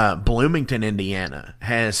 Bloomington, Indiana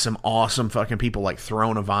has some awesome fucking people like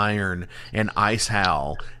Throne of Iron and Ice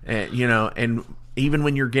Howl, and even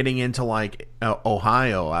when you're getting into like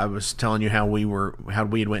Ohio, I was telling you how we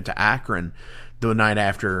had went to Akron the night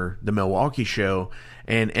after the Milwaukee show,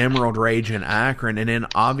 and Emerald Rage in Akron, and then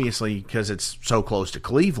obviously because it's so close to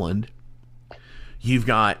Cleveland, you've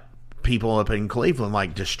got people up in Cleveland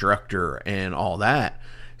like Destructor and all that.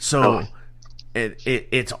 So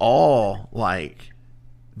it's all like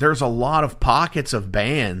there's a lot of pockets of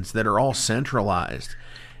bands that are all centralized.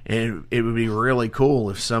 And it would be really cool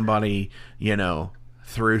if somebody,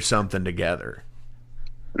 threw something together.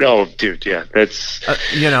 No, dude, yeah, that's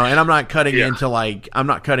and I'm not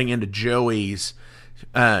cutting into Joey's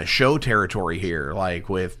show territory here, like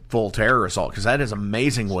with Full Terror Assault, because that is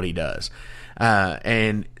amazing what he does,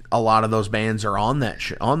 and a lot of those bands are on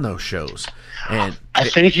on those shows. And I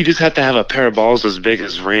think you just have to have a pair of balls as big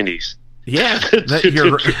as Randy's. Yeah,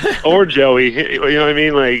 or Joey. You know what I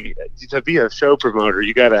mean? Like, to be a show promoter,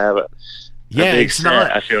 you got to have a big set,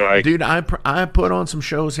 not. I feel like, dude, I put on some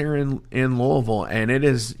shows here in Louisville, and it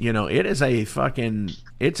is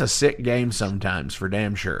it's a sick game sometimes, for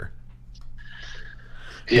damn sure.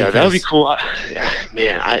 Yeah, that would be cool.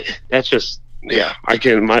 That's just. Yeah, I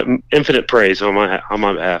can. My infinite praise on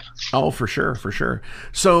my behalf. Oh, for sure.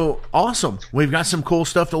 So awesome! We've got some cool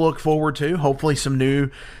stuff to look forward to. Hopefully, some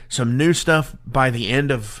new stuff by the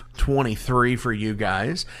end of 23 for you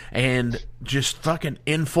guys, and just fucking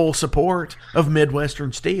in full support of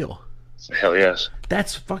Midwestern Steel. Hell yes!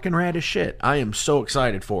 That's fucking rad as shit. I am so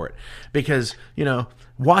excited for it because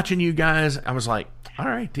watching you guys, I was like, all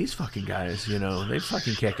right, these fucking guys, they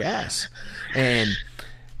fucking kick ass, and.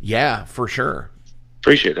 Yeah, for sure.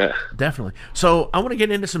 Appreciate that. Definitely. So I want to get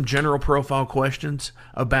into some general profile questions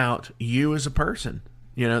about you as a person.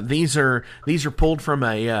 These are pulled from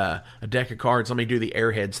a deck of cards. Let me do the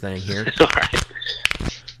Airheads thing here. All right.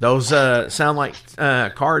 Those sound like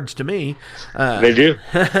cards to me. They do.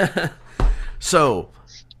 So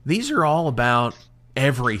these are all about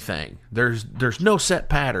everything. There's no set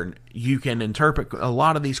pattern. You can interpret a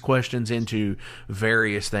lot of these questions into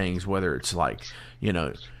various things, whether it's like,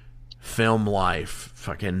 film life,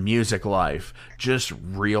 fucking music life, just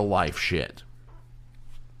real life shit.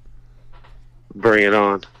 Bring it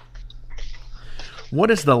on. What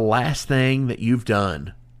is the last thing that you've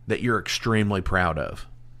done that you're extremely proud of?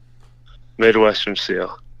 Midwestern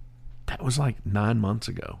Steel. That was like 9 months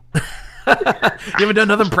ago. You haven't done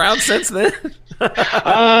nothing proud since then?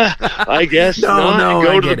 I guess not. No,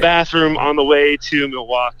 go to the bathroom on the way to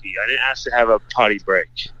Milwaukee. I didn't ask to have a potty break.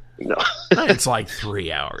 No. It's like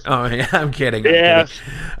 3 hours. Oh, yeah, I'm kidding. Yeah.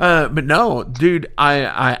 But no, dude,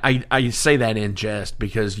 I say that in jest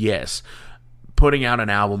because, yes, putting out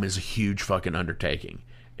an album is a huge fucking undertaking.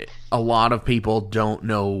 A lot of people don't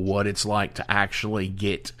know what it's like to actually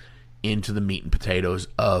get into the meat and potatoes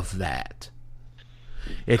of that.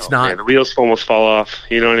 It's not. Man, the wheels almost fall off.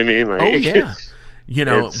 You know what I mean? Like, oh yeah.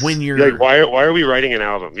 When you're like, why are we writing an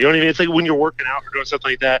album? You know what I mean? It's like when you're working out or doing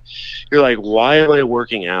something like that. You're like, why am I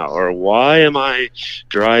working out, or why am I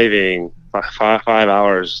driving 5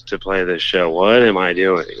 hours to play this show? What am I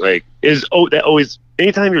doing? Like, that always?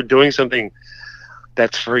 Anytime you're doing something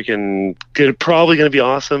that's freaking good, probably going to be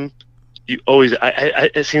awesome. You always.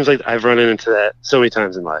 It seems like I've run into that so many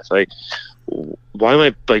times in life. Like, why am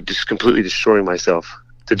I like just completely destroying myself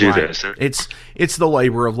to do this? It's the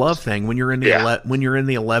labor of love thing. When you're in the when you're in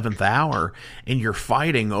the 11th hour and you're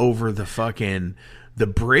fighting over the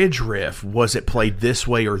bridge riff, was it played this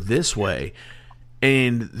way or this way?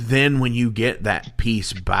 And then when you get that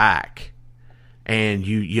piece back and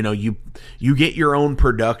you get your own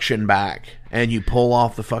production back and you pull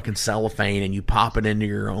off the fucking cellophane and you pop it into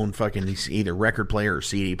your own fucking either record player or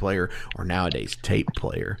CD player or nowadays tape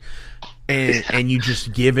player, and you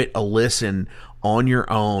just give it a listen on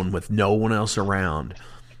your own with no one else around,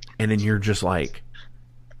 and then you're just like,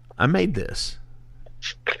 I made this.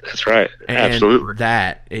 That's right. And absolutely.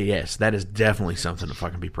 That is definitely something to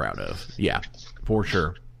fucking be proud of. Yeah, for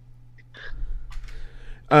sure.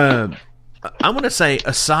 I'm going to say,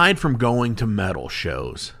 aside from going to metal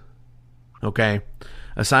shows, okay,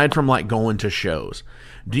 aside from like going to shows,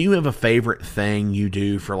 do you have a favorite thing you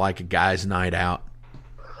do for like a guy's night out?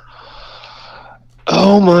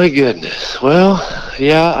 Oh my goodness. Well,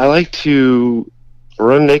 yeah, I like to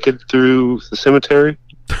run naked through the cemetery.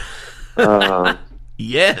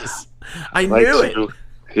 Yes, I knew it.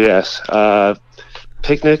 Yes,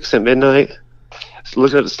 picnics at midnight.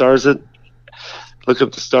 Look up the stars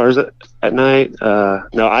at night.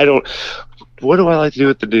 No, I don't. What do I like to do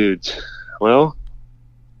with the dudes? Well,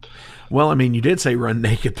 I mean, you did say run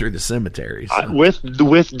naked through the cemetery. So.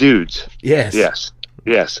 With dudes. Yes.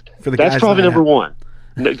 For the that's probably number one.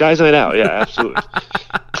 Guys' night out. Yeah, absolutely.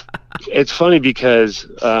 It's funny because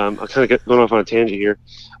I'm kind of going off on a tangent here.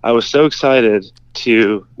 I was so excited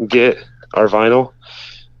to get our vinyl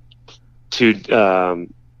to.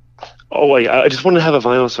 I just wanted to have a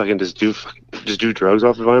vinyl so I can just do drugs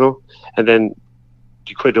off the vinyl, and then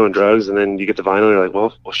you quit doing drugs, and then you get the vinyl, and you're like,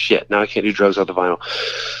 well, shit, now I can't do drugs off the vinyl.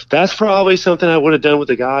 That's probably something I would have done with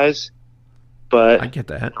the guys, but I get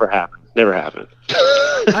that. Never happened.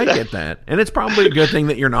 I get that, and it's probably a good thing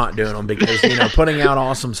that you're not doing them because putting out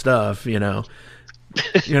awesome stuff, kind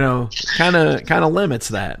of limits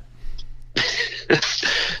that.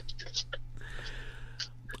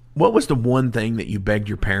 What was the one thing that you begged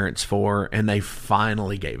your parents for and they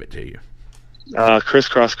finally gave it to you?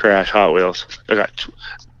 Crisscross Crash Hot Wheels. I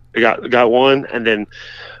got one, and then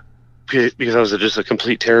because I was just a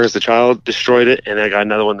complete terror as a child, destroyed it, and I got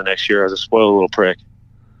another one the next year. I was a spoiled little prick.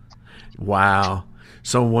 Wow.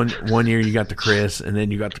 So one year you got the Chris, and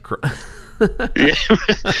then you got the yeah,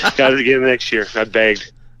 got it again the next year. I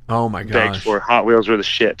begged. Oh my gosh. Begged for Hot Wheels were the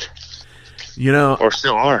shit. Or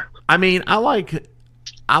still are. I mean, I like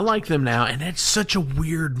them now, and it's such a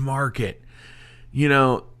weird market.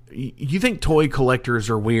 You think toy collectors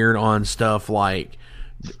are weird on stuff like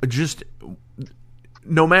just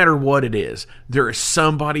no matter what it is, there is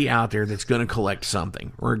somebody out there that's going to collect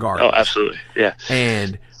something regardless. Oh, absolutely. Yeah.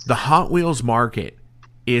 And the Hot Wheels market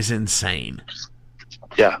is insane.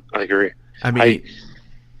 Yeah, I agree. I mean,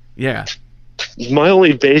 yeah. My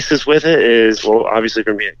only basis with it is, well, obviously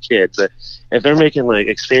from being a kid, but if they're making like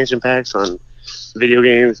expansion packs on video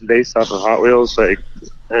games based off of Hot Wheels,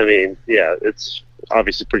 it's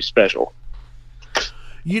obviously pretty special.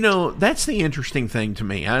 That's the interesting thing to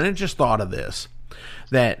me. I just thought of this,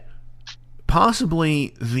 that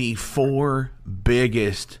possibly the 4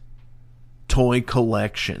 biggest toy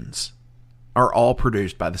collections are all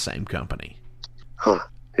produced by the same company. Huh.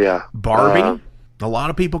 Yeah. Barbie. A lot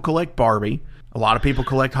of people collect Barbie. A lot of people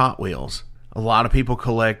collect Hot Wheels. A lot of people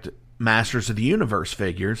collect Masters of the Universe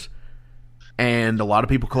figures. And a lot of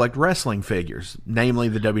people collect wrestling figures, namely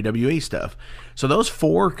the WWE stuff. So those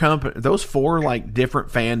 4 like different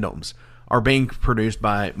fandoms are being produced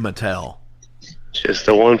by Mattel. Just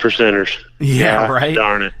the 1%ers. Yeah, right.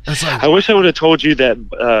 Darn it! Like, I wish I would have told you that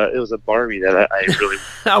it was a Barbie that I really.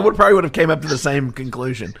 I probably would have came up to the same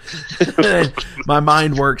conclusion. My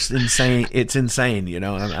mind works insane. It's insane.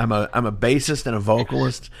 I'm a bassist and a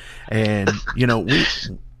vocalist, and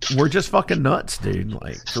we're just fucking nuts, dude.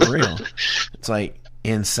 Like, for real. It's like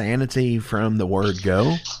insanity from the word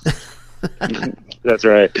go. That's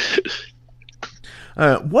right.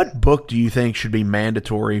 What book do you think should be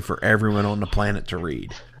mandatory for everyone on the planet to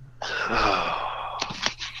read?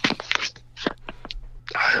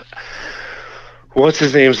 What's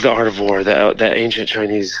his name's The Art of War, that ancient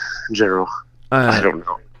Chinese general? I don't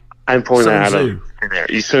know. I'm pulling that out of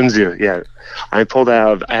there. Sun Tzu, yeah. I pulled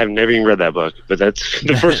out. I have never even read that book, but that's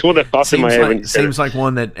the first one that popped in my head. Seems like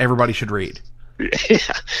one that everybody should read.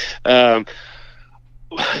 Yeah.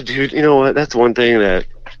 Dude, you know what? That's one thing that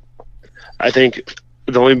I think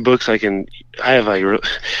the only books I can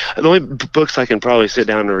probably sit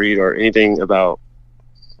down and read are anything about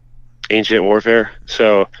ancient warfare.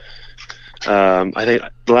 So I think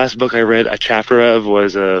the last book I read a chapter of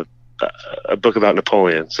was a book about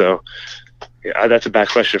Napoleon. So yeah, that's a bad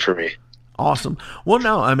question for me. Awesome. Well,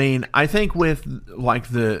 no, I mean, I think with like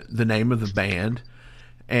the name of the band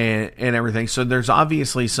and everything, so there's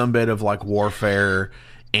obviously some bit of like warfare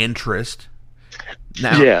interest.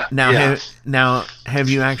 Now, have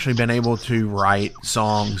you actually been able to write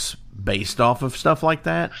songs based off of stuff like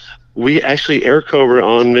that? we actually Airacobra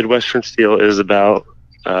on Midwestern Steel is about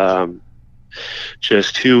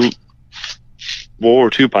just two World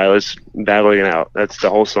War II pilots battling it out. That's the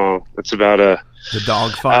whole song. It's about the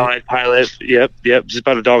dogfight. Allied pilot. Yep. Just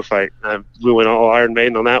about a dogfight. We went all Iron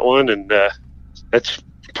Maiden on that one, and that's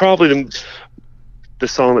probably the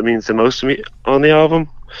song that means the most to me on the album.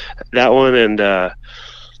 That one and the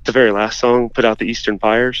very last song, Put Out the Eastern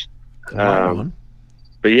Fires.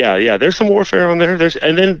 But yeah, there's some warfare on there.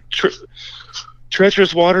 And then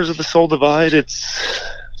Treacherous Waters of the Soul Divide. It's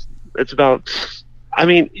about. I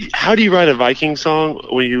mean, how do you write a Viking song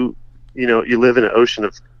when you live in an ocean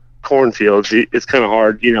of cornfields? It's kind of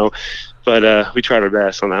hard, but we tried our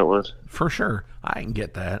best on that one. For sure, I can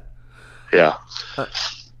get that. Yeah.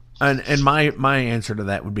 And my answer to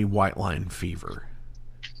that would be White Line Fever.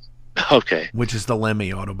 Okay. Which is the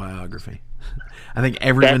Lemmy autobiography. I think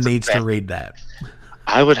everyone needs to read that.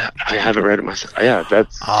 I haven't read it myself. Yeah,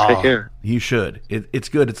 that's heck yeah. You should. It's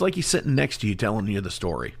good. It's like he's sitting next to you telling you the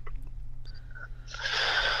story.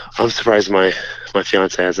 I'm surprised my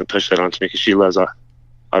fiance hasn't pushed that onto me because she loves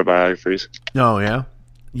autobiographies. Oh, yeah?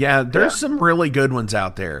 Yeah, there's some really good ones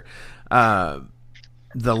out there. The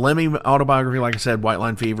Lemmy autobiography, like I said, White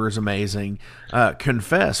Line Fever is amazing.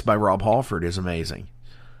 Confess by Rob Halford is amazing.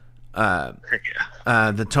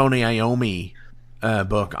 The Tony Iommi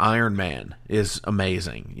book, Iron Man, is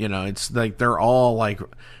amazing. It's like they're all like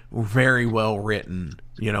very well written,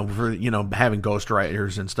 for having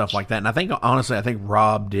ghostwriters and stuff like that. And I think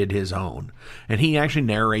Rob did his own, and he actually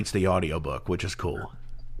narrates the audiobook, which is cool.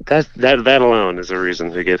 That alone is a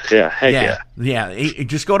reason to get yeah.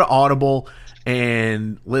 Just go to Audible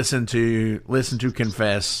and listen to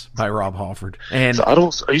Confess by Rob Halford. And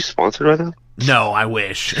so are you sponsored by them? No, I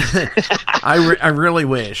wish. I really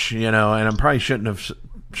wish, and I probably shouldn't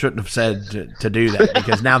have said to do that,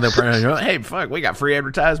 because now they'll probably go, hey, fuck, we got free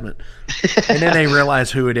advertisement. And then they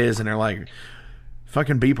realize who it is, and they're like,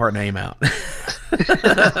 fucking beep our name out.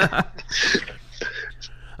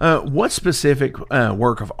 What specific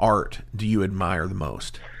work of art do you admire the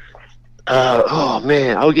most? Oh,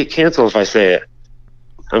 man, I would get canceled if I say it.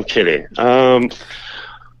 I'm kidding. And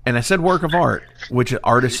I said work of art, which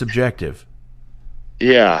art is subjective.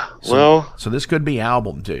 Yeah, so this could be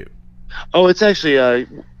album too. Oh, it's actually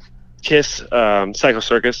Kiss, Psycho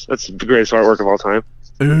Circus. That's the greatest artwork of all time.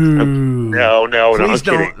 Ooh. No, Please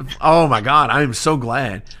I'm don't. Kidding. Oh my God, I am so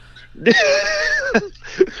glad.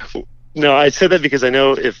 No, I said that because I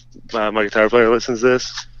know if my guitar player listens to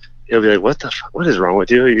this, he'll be like, "What the fuck? What is wrong with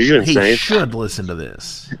you? Are you insane?" He should listen to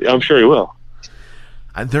this. I'm sure he will.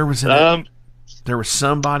 There was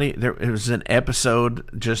somebody. It was an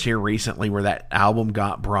episode just here recently where that album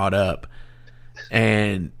got brought up,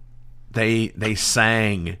 and they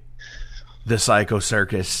sang the Psycho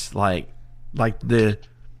Circus like the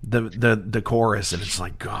chorus, and it's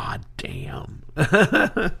like, God damn.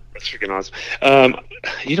 That's freaking awesome.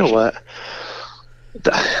 You know what?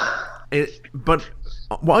 But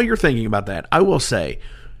while you're thinking about that, I will say,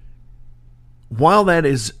 while that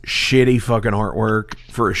is shitty fucking artwork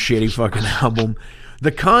for a shitty fucking album,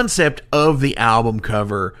 the concept of the album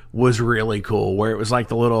cover was really cool, where it was like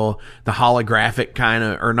the holographic kind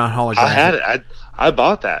of, or not holographic. I had it. I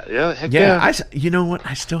bought that. Yeah. Heck yeah. You know what?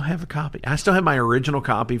 I still have a copy. I still have my original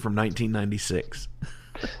copy from 1996.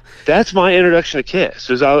 That's my introduction to Kiss.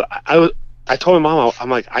 I told my mom, I'm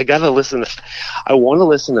like, I gotta listen. I want to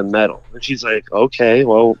listen to metal, and she's like, okay,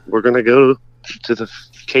 well, we're gonna go to the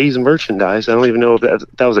K's merchandise. I don't even know if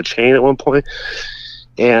that was a chain at one point,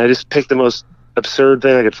 and I just picked the most absurd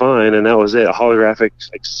thing I could find, and that was it, a holographic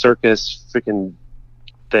like circus freaking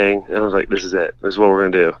thing. And I was like, this is it. This is what we're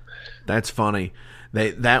gonna do. That's funny.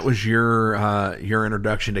 That was your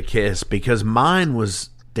introduction to Kiss, because mine was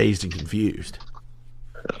Dazed and Confused.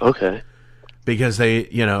 Okay. Because they,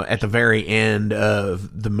 at the very end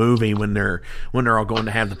of the movie, when they're all going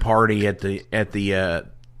to have the party at the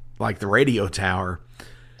like the radio tower,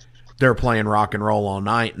 they're playing Rock and Roll All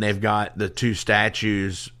Night, and they've got the two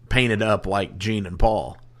statues painted up like Gene and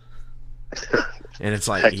Paul. And it's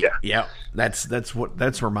like, yeah, that's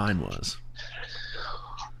where mine was.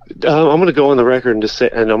 I'm going to go on the record and just say,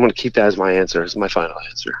 and I'm going to keep that as my answer, as my final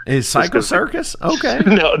answer. Is Psycho Circus? Okay.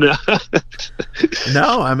 No.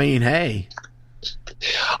 No, I mean, hey.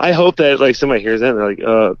 I hope that like somebody hears that and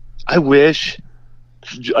they're like, I wish,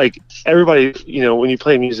 like everybody, when you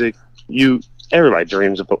play music, everybody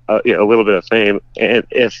dreams of a little bit of fame, and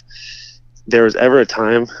if there was ever a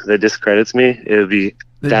time that discredits me, it would be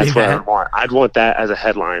that's what I'd want. I'd want that as a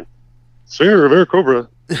headline. Singer of Airacobra.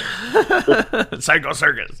 Psycho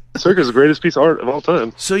Circus. Circus is the greatest piece of art of all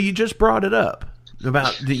time. So you just brought it up.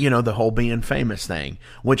 about the whole being famous thing,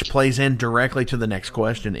 which plays in directly to the next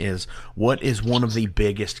question: is what is one of the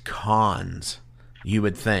biggest cons you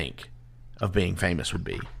would think of being famous would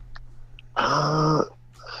be? I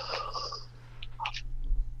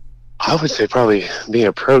would say probably being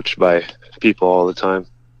approached by people all the time.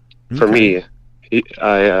 For me,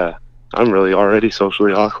 I'm really already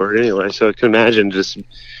socially awkward anyway, so I can imagine just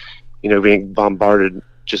being bombarded.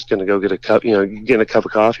 Just gonna go get a cup, getting a cup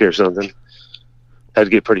of coffee or something. I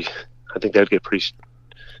think that'd get pretty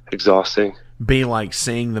exhausting. Be like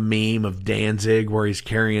seeing the meme of Danzig where he's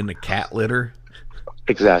carrying a cat litter.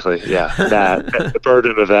 Exactly. Yeah, the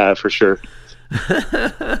burden of that for sure.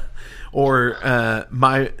 Or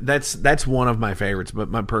that's one of my favorites, but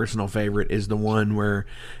my personal favorite is the one where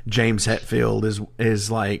James Hetfield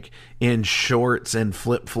is like in shorts and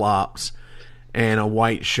flip flops and a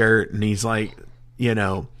white shirt, and he's like,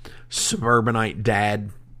 suburbanite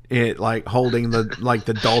dad, like holding the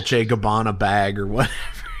Dolce Gabbana bag or whatever.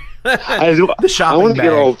 The shopping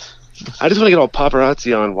bag. I just want to get all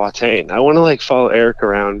paparazzi on Watain. I want to like follow Eric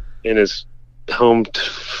around in his home,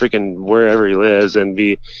 freaking wherever he lives, and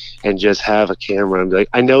just have a camera and be like,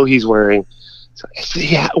 I know he's wearing.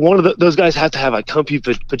 Yeah, one of those guys have to have like comfy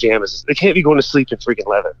pajamas. They can't be going to sleep in freaking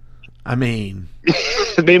leather. I mean,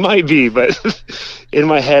 they might be, but in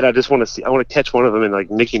my head, I just want to see. I want to catch one of them in like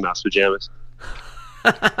Mickey Mouse pajamas,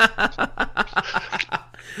 because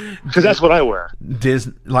that's what I wear.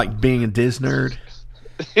 Like being a Diz nerd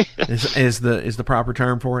is the proper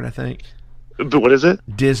term for it, I think. But what is it?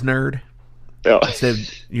 Diz nerd. Oh. Instead of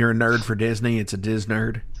you're a nerd for Disney, it's a Diz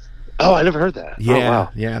nerd. Oh, I never heard that. Yeah, oh, wow.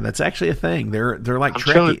 Yeah, that's actually a thing. They're like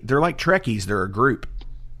They're like Trekkies. They're a group.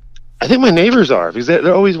 I think my neighbors are, because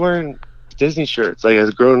they're always wearing Disney shirts, like as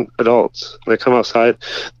grown adults. When they come outside,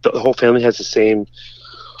 the whole family has the same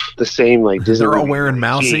like Disney. They're all wearing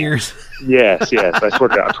mouse ears. Yes. I swear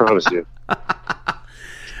to God, I promise you.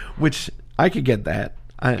 Which I could get that.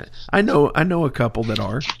 I know a couple that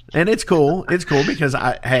are, and it's cool. It's cool because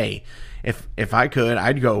if I could,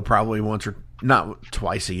 I'd go probably once or not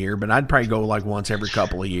twice a year, but I'd probably go like once every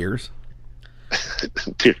couple of years.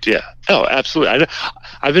 Dude, yeah. Oh, absolutely.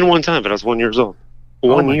 I've been one time, but I was 1 year old.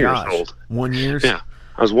 1 year old. 1 year? Yeah.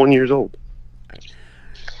 I was 1 year old.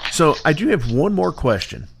 So I do have one more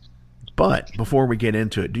question, but before we get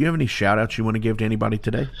into it, do you have any shout outs you want to give to anybody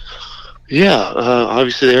today? Yeah.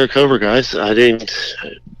 Obviously the Airacobra guys. I didn't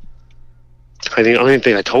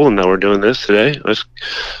think I told them that we're doing this today.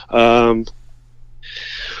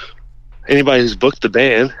 Anybody who's booked the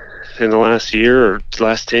band in the last year or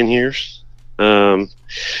last 10 years,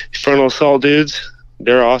 Frontal Assault dudes,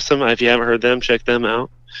 they're awesome. If you haven't heard them, check them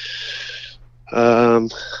out.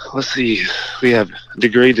 Let's see. We have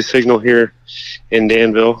Degrade to Signal here in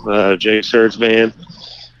Danville, Jake Surd's band.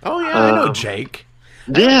 Oh, yeah, I know Jake.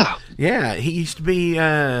 Yeah. Yeah, he used to be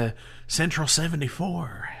Central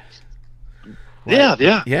 74. Like,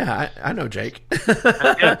 yeah. I know Jake.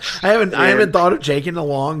 I haven't thought of Jake in a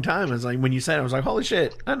long time. It's like when you said it, I was like, holy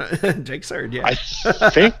shit, I know Jake Surd. Yeah, I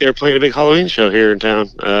think they're playing a big Halloween show here in town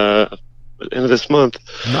end of this month.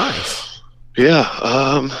 Nice.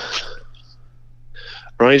 Yeah.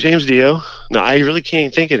 Ryan James Dio. No, I really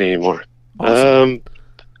can't think of it anymore. Awesome.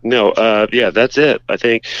 Yeah, that's it. I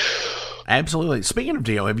think. Absolutely. Speaking of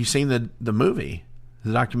Dio, have you seen the movie?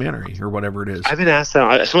 The documentary or whatever it is. I've been asked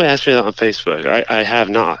that. Somebody asked me that on Facebook. I have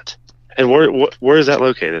not. And where is that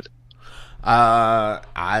located?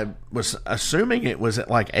 I was assuming it was at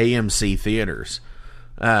like AMC theaters.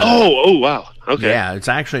 Oh wow. Okay. Yeah, it's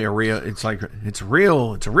actually a real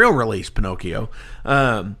release, Pinocchio.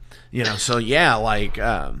 So yeah, like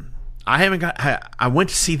I went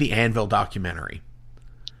to see the Anvil documentary.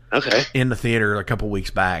 Okay. In the theater a couple weeks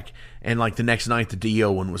back, and like the next night the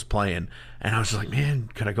Dio one was playing, and I was just like, man,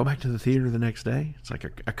 could I go back to the theater the next day? It's like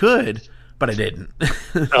I could, but I didn't.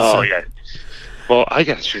 Oh yeah. Well, I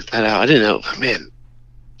gotta check that out. I didn't know, man.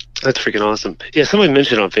 That's freaking awesome. Yeah, somebody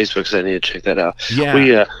mentioned it on Facebook, so I need to check that out.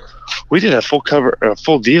 Yeah. We did a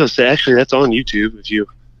full Dio set. Actually, that's on YouTube. If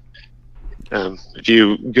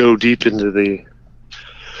you go deep into the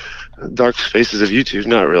dark spaces of YouTube,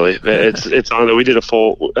 not really, but it's on there. We did a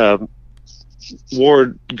full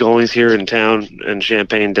Ward Goings here in town, and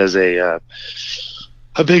Champaign does a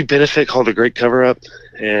big benefit called the Great Cover Up,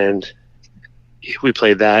 and we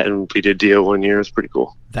played that, and we did Dio 1 year. It's pretty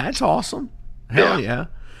cool. That's awesome. Hell yeah.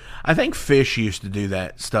 I think Fish used to do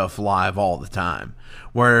that stuff live all the time,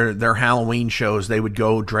 where their Halloween shows they would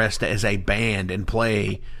go dressed as a band and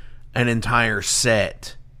play an entire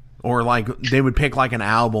set. Or like they would pick like an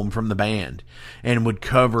album from the band and would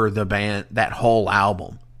cover the band, that whole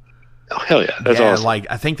album. Oh, hell yeah. That's awesome. Like,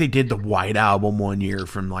 I think they did the White Album one year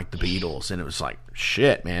from, like, the Beatles, and it was like,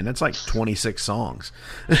 shit, man, that's like 26 songs.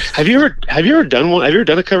 Have you ever done one? Have you ever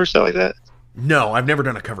done a cover set like that? No, I've never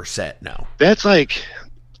done a cover set, no. That's like,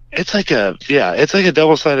 it's like a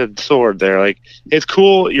double-sided sword there. Like, it's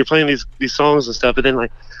cool, you're playing these songs and stuff, but then,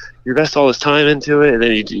 like, you invest all this time into it, and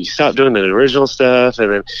then you stop doing the original stuff,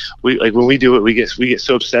 and then when we do it, we get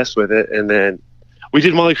so obsessed with it, and then we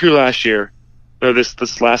did Motley Crue last year. No,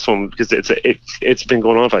 this last one, because it's been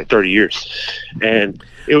going on for like 30 years, and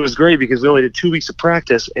it was great because we only did 2 weeks of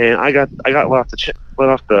practice, and I got let off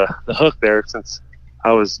the hook there since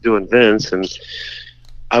I was doing Vince, and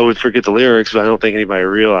I would forget the lyrics, but I don't think anybody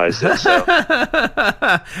realized it. So.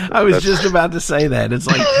 I was just about to say that. It's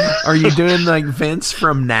like, are you doing like Vince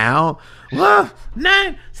from Now? Love,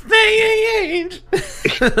 night, stage.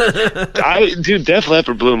 Dude, Def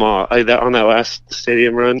Leppard blew them all. On that last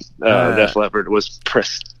stadium run, Def Leppard was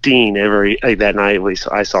pristine that night. At least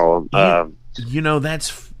I saw them.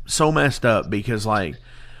 That's so messed up because like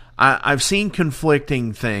I've seen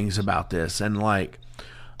conflicting things about this, and like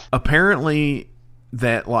apparently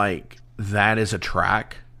that is a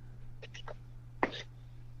track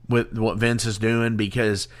with what Vince is doing,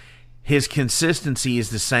 because his consistency is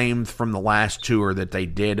the same from the last tour that they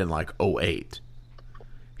did in like 2008.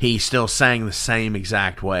 He still sang the same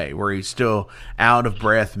exact way, where he's still out of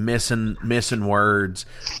breath, missing words.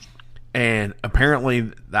 And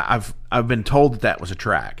apparently I've been told that was a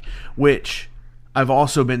track, which I've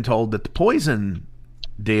also been told that the Poison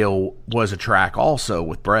deal was a track also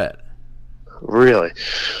with Brett. Really?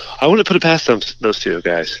 I wouldn't put it past those two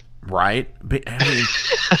guys. Right? But,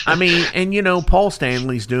 I mean, and Paul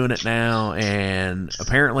Stanley's doing it now, and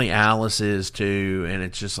apparently Alice is too, and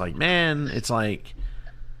it's just like, man, it's like...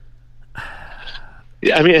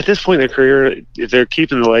 Yeah, I mean, at this point in their career, if they're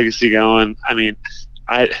keeping the legacy going, I mean,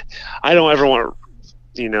 I don't ever want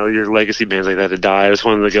your legacy bands like that to die. I just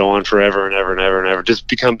want them to go on forever and ever and ever and ever. Just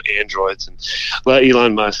become androids and let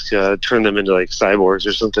Elon Musk turn them into like cyborgs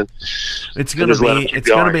or something. It's gonna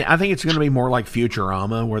be. I think it's gonna be more like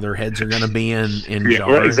Futurama, where their heads are gonna be in jars.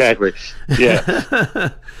 Right, exactly. Yeah.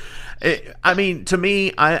 I mean, to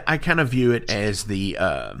me, I kind of view it as the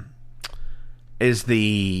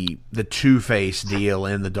Two-Face deal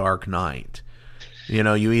in The Dark Knight.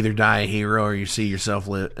 You either die a hero or you see yourself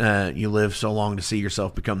you live so long to see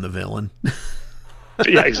yourself become the villain.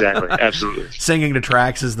 Yeah, exactly. Absolutely. Singing to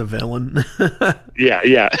tracks is the villain.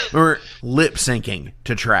 Yeah. Or lip syncing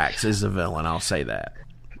to tracks is the villain. I'll say that.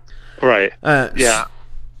 Right. Yeah.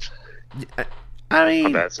 I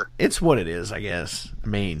mean, it's what it is, I guess. I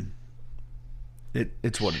mean,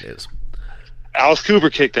 it's what it is. Alice Cooper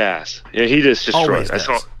kicked ass. Yeah, he just destroyed.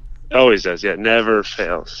 Always does. Yeah, never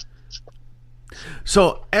fails.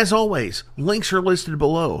 So, as always, links are listed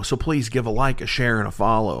below, so please give a like, a share, and a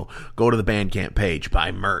follow. Go to the Bandcamp page, buy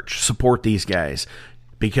merch, support these guys,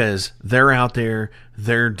 because they're out there,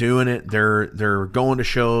 they're doing it, they're going to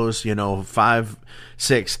shows, 5,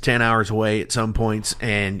 6, 10 hours away at some points,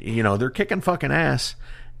 and, they're kicking fucking ass,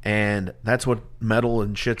 and that's what metal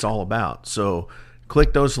and shit's all about. So,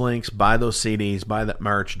 click those links, buy those CDs, buy that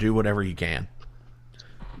merch, do whatever you can.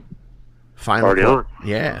 Party on.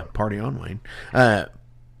 Yeah, party on, Wayne.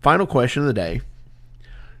 Final question of the day.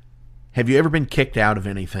 Have you ever been kicked out of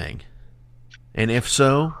anything? And if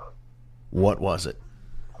so, what was it?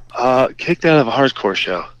 Kicked out of a hardcore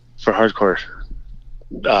show for hardcore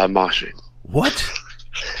moshing. What?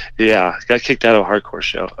 Yeah, got kicked out of a hardcore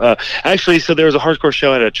show. Actually, so there was a hardcore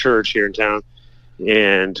show at a church here in town,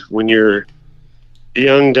 and when you're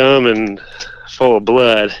young, dumb, and full of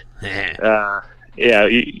blood, yeah,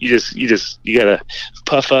 you gotta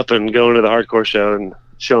puff up and go into the hardcore show and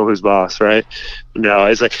show them who's boss, right? No,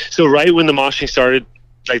 it's like, so right when the moshing started,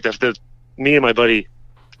 like me and my buddy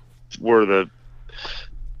were the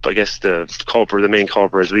main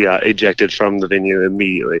culprits. We got ejected from the venue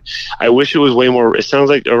immediately. I wish it was way more. It sounds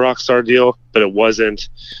like a rock star deal, but it wasn't.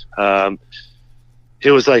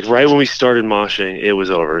 It was like right when we started moshing, it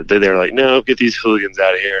was over. They're like, no, get these hooligans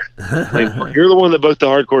out of here. Like, you're the one that booked the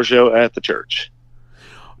hardcore show at the church.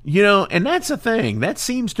 And that's a thing. That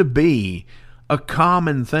seems to be a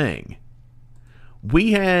common thing.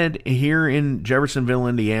 We had here in Jeffersonville,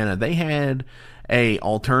 Indiana, they had a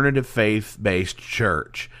alternative faith-based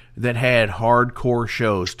church that had hardcore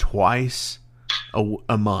shows twice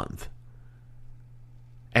a month.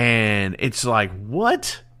 And it's like,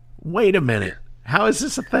 what? Wait a minute. How is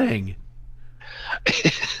this a thing?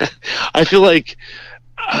 I feel like,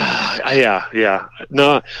 yeah.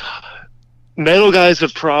 No, metal guys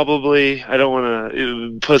have probably, I don't want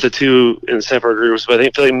to put the two in separate groups, but I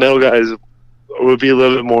feel like metal guys would be a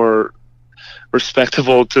little bit more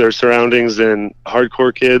respectable to their surroundings than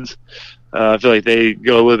hardcore kids. I feel like they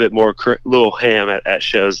go a little bit more little ham at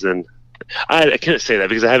shows than I can't say that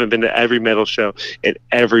because I haven't been to every metal show in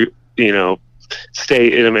every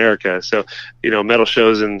state in America. So metal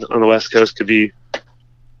shows on the West Coast could be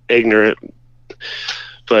ignorant,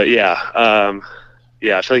 but I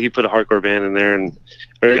feel like you put a hardcore band in there, and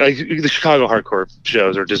or like the Chicago hardcore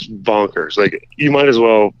shows are just bonkers. Like you might as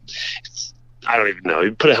well, I don't even know,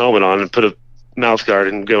 you put a helmet on and put a mouth guard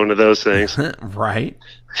and go into those things. Right.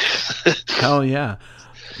 Hell yeah.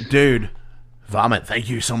 Dude, Vhommit, thank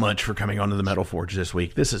you so much for coming onto the Metal Forge this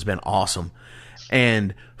week. This has been awesome.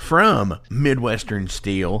 And from Midwestern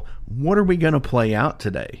Steel, what are we going to play out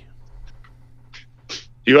today?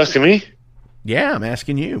 You asking me? Yeah, I'm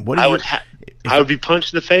asking you. What I would be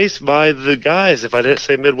punched in the face by the guys if I didn't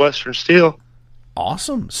say Midwestern Steel.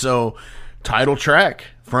 Awesome. So, title track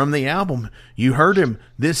from the album. You heard him.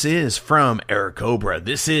 This is from Airacobra.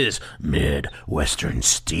 This is Midwestern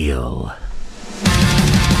Steel.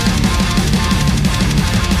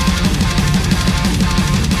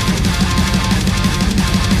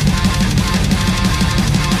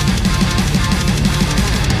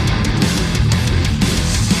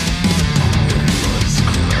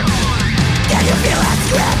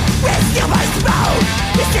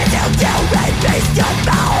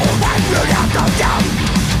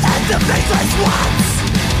 The faceless ones.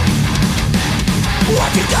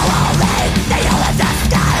 What you go all in, they all have that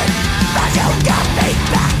sky. But you got me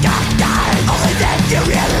back again. Only then you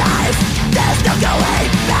realize there's no going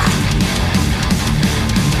back.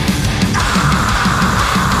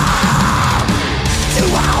 Too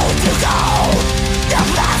old to go. The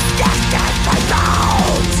last death at my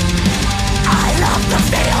bones. I love the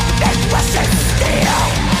feel in Western Steel.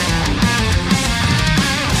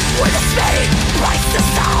 With a speed breaks the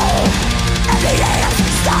soul, and the hands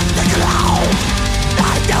start to glow.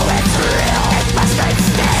 I know it's real, it must be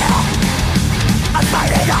steel. I'm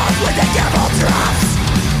fighting on with the devil drops.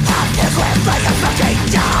 Half to quit like a fucking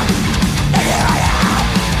dumb. And here I am,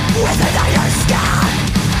 with an iron scar.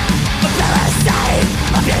 A parasite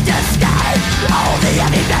of your disguise. All the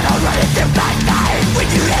heavy metal running through my veins. When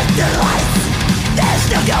you hit the lights, there's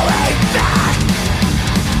no going back.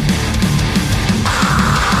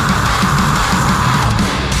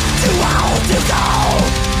 Too old to go.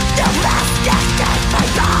 The last death at my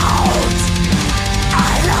bones.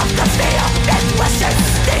 I love the feel in Western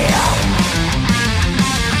Steel.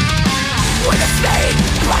 When the speed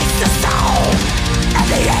breaks the soul, and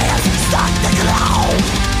the hands start to glow.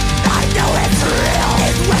 I know it's real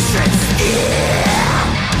in Western Steel.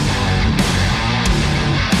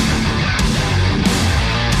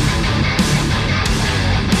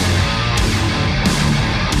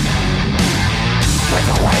 With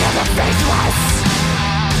the weight of the faceless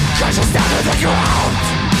crashes down to the ground.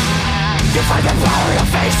 You find the power to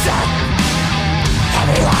face it.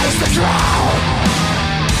 Heavy lies the crowd.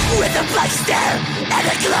 With a blank stare and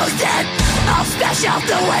a closed in, I'll smash out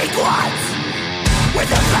the weak ones. With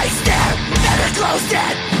a blank stare and a closed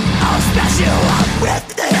in, I'll smash you up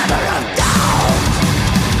with the hammer of down.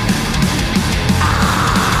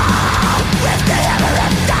 With the hammer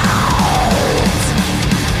of down.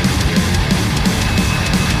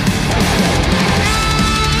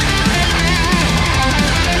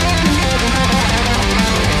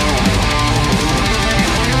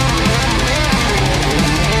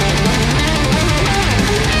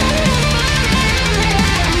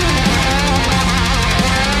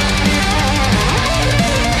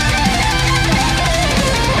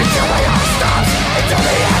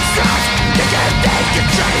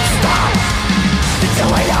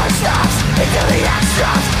 Until the act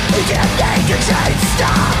stops, you can't make your train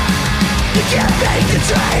stop. You can't make the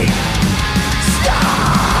train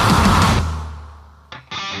stop.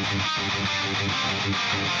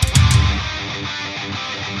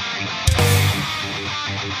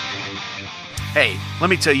 Hey, let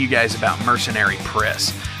me tell you guys about Mercenary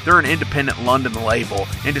Press. They're an independent London label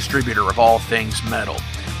and distributor of all things metal.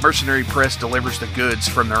 Mercenary Press delivers the goods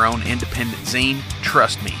from their own independent zine.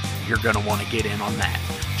 Trust me, you're going to want to get in on that.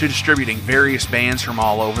 To distributing various bands from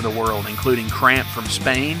all over the world, including Cramp from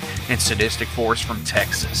Spain and Sadistic Force from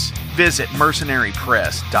Texas. Visit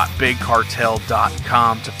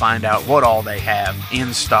mercenarypress.bigcartel.com to find out what all they have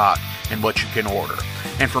in stock and what you can order.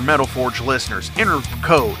 And for Metal Forge listeners, enter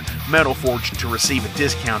code METALFORGE to receive a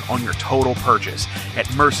discount on your total purchase at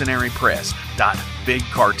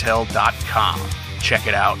mercenarypress.bigcartel.com. Check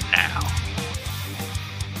it out now.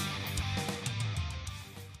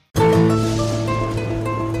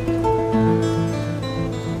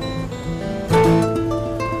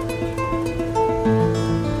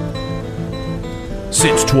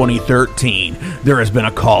 Since 2013, there has been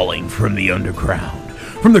a calling from the underground,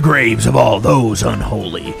 from the graves of all those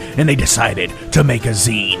unholy, and they decided to make a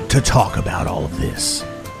zine to talk about all of this.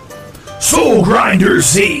 Soul Grinder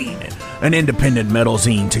Zine, an independent metal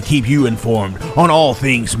zine to keep you informed on all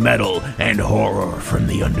things metal and horror from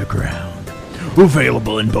the underground.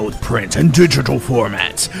 Available in both print and digital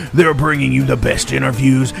formats, they're bringing you the best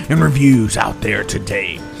interviews and reviews out there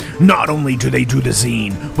today. Not only do they do the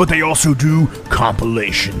zine, but they also do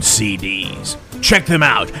compilation CDs. Check them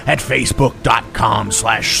out at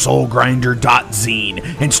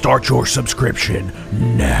facebook.com/soulgrinder.zine and start your subscription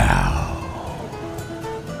now.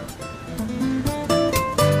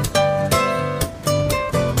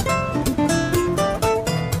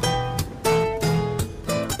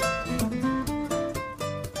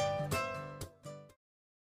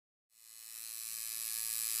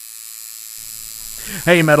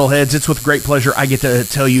 Hey Metalheads, it's with great pleasure I get to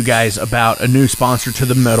tell you guys about a new sponsor to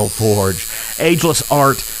the Metal Forge, Ageless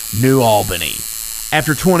Art, New Albany.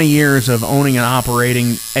 After 20 years of owning and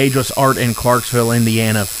operating Ageless Art in Clarksville,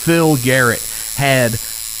 Indiana, Phil Garrett had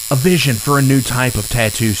a vision for a new type of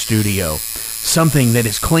tattoo studio. Something that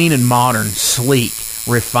is clean and modern, sleek,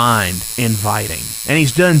 refined, inviting. And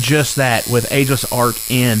he's done just that with Ageless Art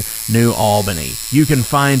in New Albany. You can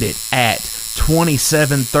find it at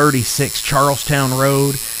 2736 Charlestown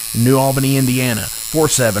Road, New Albany, Indiana,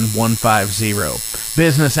 47150.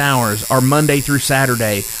 Business hours are Monday through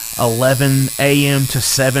Saturday, 11 a.m. to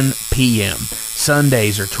 7 p.m.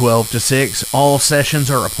 Sundays are 12 to 6. All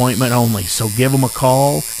sessions are appointment only, so give them a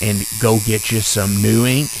call and go get you some new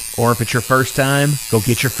ink. Or if it's your first time, go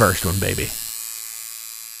get your first one, baby.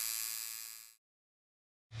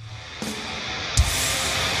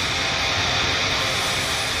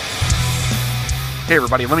 Hey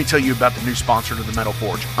everybody, let me tell you about the new sponsor to the Metal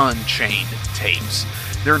Forge, Unchained Tapes.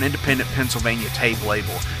 They're an independent Pennsylvania tape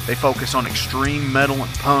label. They focus on extreme metal and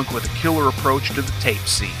punk with a killer approach to the tape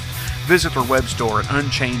scene. Visit their web store at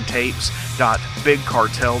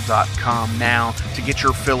unchainedtapes.bigcartel.com now to get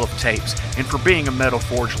your fill of tapes. And for being a Metal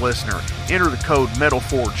Forge listener, enter the code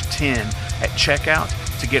METALFORGE10 at checkout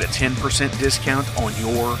to get a 10% discount on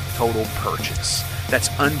your total purchase. That's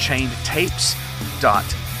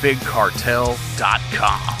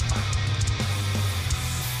unchainedtapes.bigcartel.com.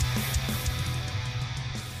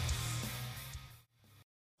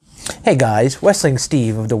 Hey guys, Wrestling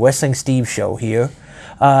Steve of the Wrestling Steve Show here.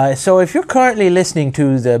 So if you're currently listening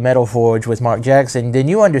to the Metal Forge with Mark Jackson, then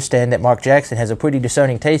you understand that Mark Jackson has a pretty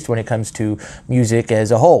discerning taste when it comes to music as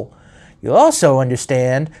a whole. You'll also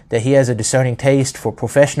understand that he has a discerning taste for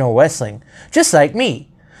professional wrestling, just like me.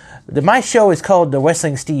 My show is called the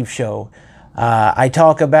Wrestling Steve Show. I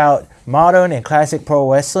talk about modern and classic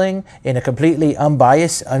pro wrestling in a completely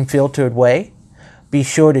unbiased, unfiltered way. Be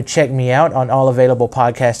sure to check me out on all available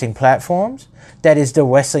podcasting platforms. That is the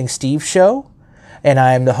Wrestling Steve Show. And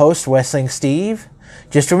I am the host, Wrestling Steve.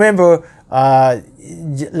 Just remember,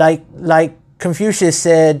 like Confucius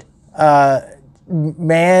said,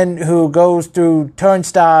 man who goes through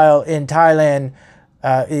turnstile in Thailand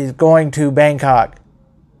is going to Bangkok.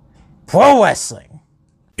 Pro wrestling.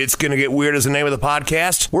 It's Gonna Get Weird is the name of the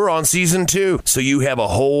podcast. We're on season 2, so you have a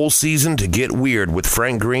whole season to get weird with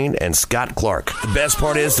Frank Green and Scott Clark. The best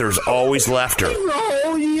part is there's always laughter.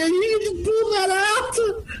 Oh, yeah, you just pull that out.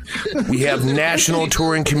 We have national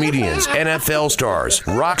touring comedians, NFL stars,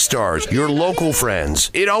 rock stars, your local friends.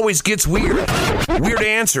 It always gets weird. Weird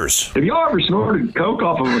answers. Have y'all ever snorted coke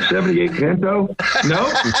off of a 78 Pinto?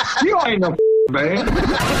 No? You ain't no man.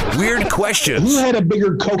 Weird questions. Who had a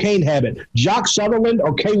bigger cocaine habit, Jock Sutherland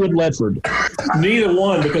or Kaywood Ledford? Neither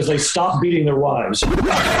one, because they stopped beating their wives.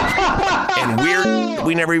 And weird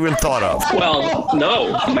we never even thought of. Well,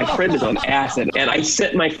 no. My friend is on acid, and I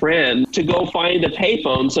sent my friend to go find a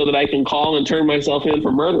payphone so that I can call and turn myself in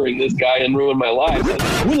for murdering this guy and ruin my life.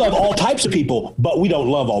 We love all types of people, but we don't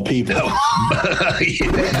love all people.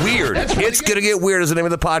 Weird. It's Gonna Get Weird is the name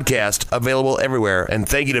of the podcast. Available everywhere. And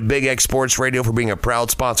thank you to Big X Sports Radio for being a proud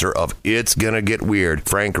sponsor of It's Gonna Get Weird.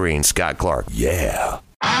 Frank Green, Scott Clark. Yeah.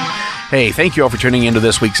 Hey, thank you all for tuning into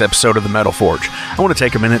this week's episode of the Metal Forge. I want to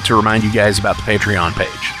take a minute to remind you guys about the Patreon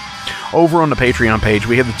page. Over on the Patreon page,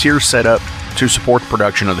 we have the tiers set up to support the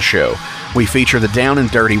production of the show. We feature the Down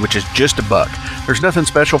and Dirty, which is just $1. There's nothing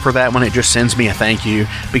special for that one, it just sends me a thank you,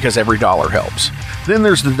 because every dollar helps. Then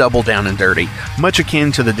there's the Double Down and Dirty. Much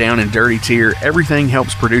akin to the Down and Dirty tier, everything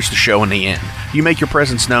helps produce the show in the end. You make your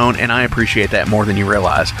presence known, and I appreciate that more than you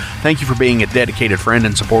realize. Thank you for being a dedicated friend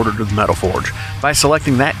and supporter to the Metal Forge. By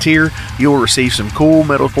selecting that tier, you will receive some cool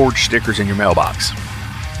Metal Forge stickers in your mailbox.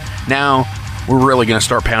 Now, we're really going to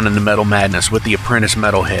start pounding the metal madness with the Apprentice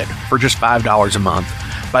Metalhead for just $5 a month.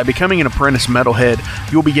 By becoming an Apprentice Metalhead,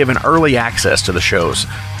 you'll be given early access to the shows,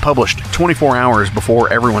 published 24 hours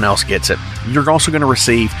before everyone else gets it. You're also going to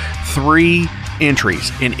receive 3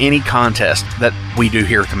 entries in any contest that we do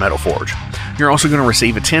here at the Metal Forge. You're also going to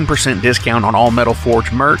receive a 10% discount on all Metal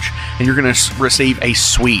Forge merch, and you're going to receive a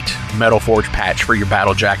sweet Metal Forge patch for your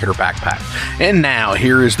battle jacket or backpack. And now,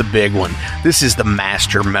 here is the big one. This is the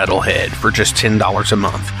Master Metalhead for just $10 a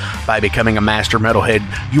month. By becoming a Master Metalhead,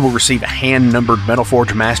 you will receive a hand-numbered Metal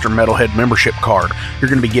Forge Master Metalhead membership card. You're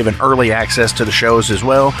going to be given early access to the shows as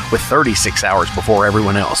well, with 36 hours before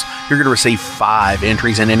everyone else. You're going to receive 5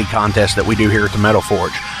 entries in any contest that we do here at the Metal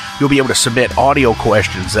Forge. You'll be able to submit audio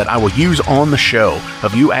questions that I will use on the show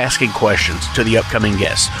of you asking questions to the upcoming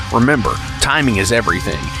guests. Remember, timing is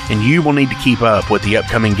everything, and you will need to keep up with the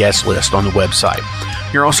upcoming guest list on the website.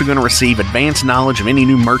 You're also going to receive advanced knowledge of any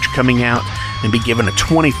new merch coming out and be given a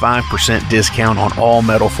 25% discount on all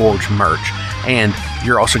Metal Forge merch. And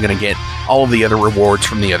you're also going to get all of the other rewards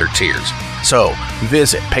from the other tiers. So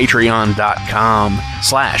visit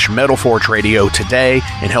patreon.com/Metal Forge Radio today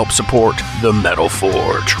and help support the Metal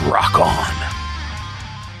Forge. Rock on.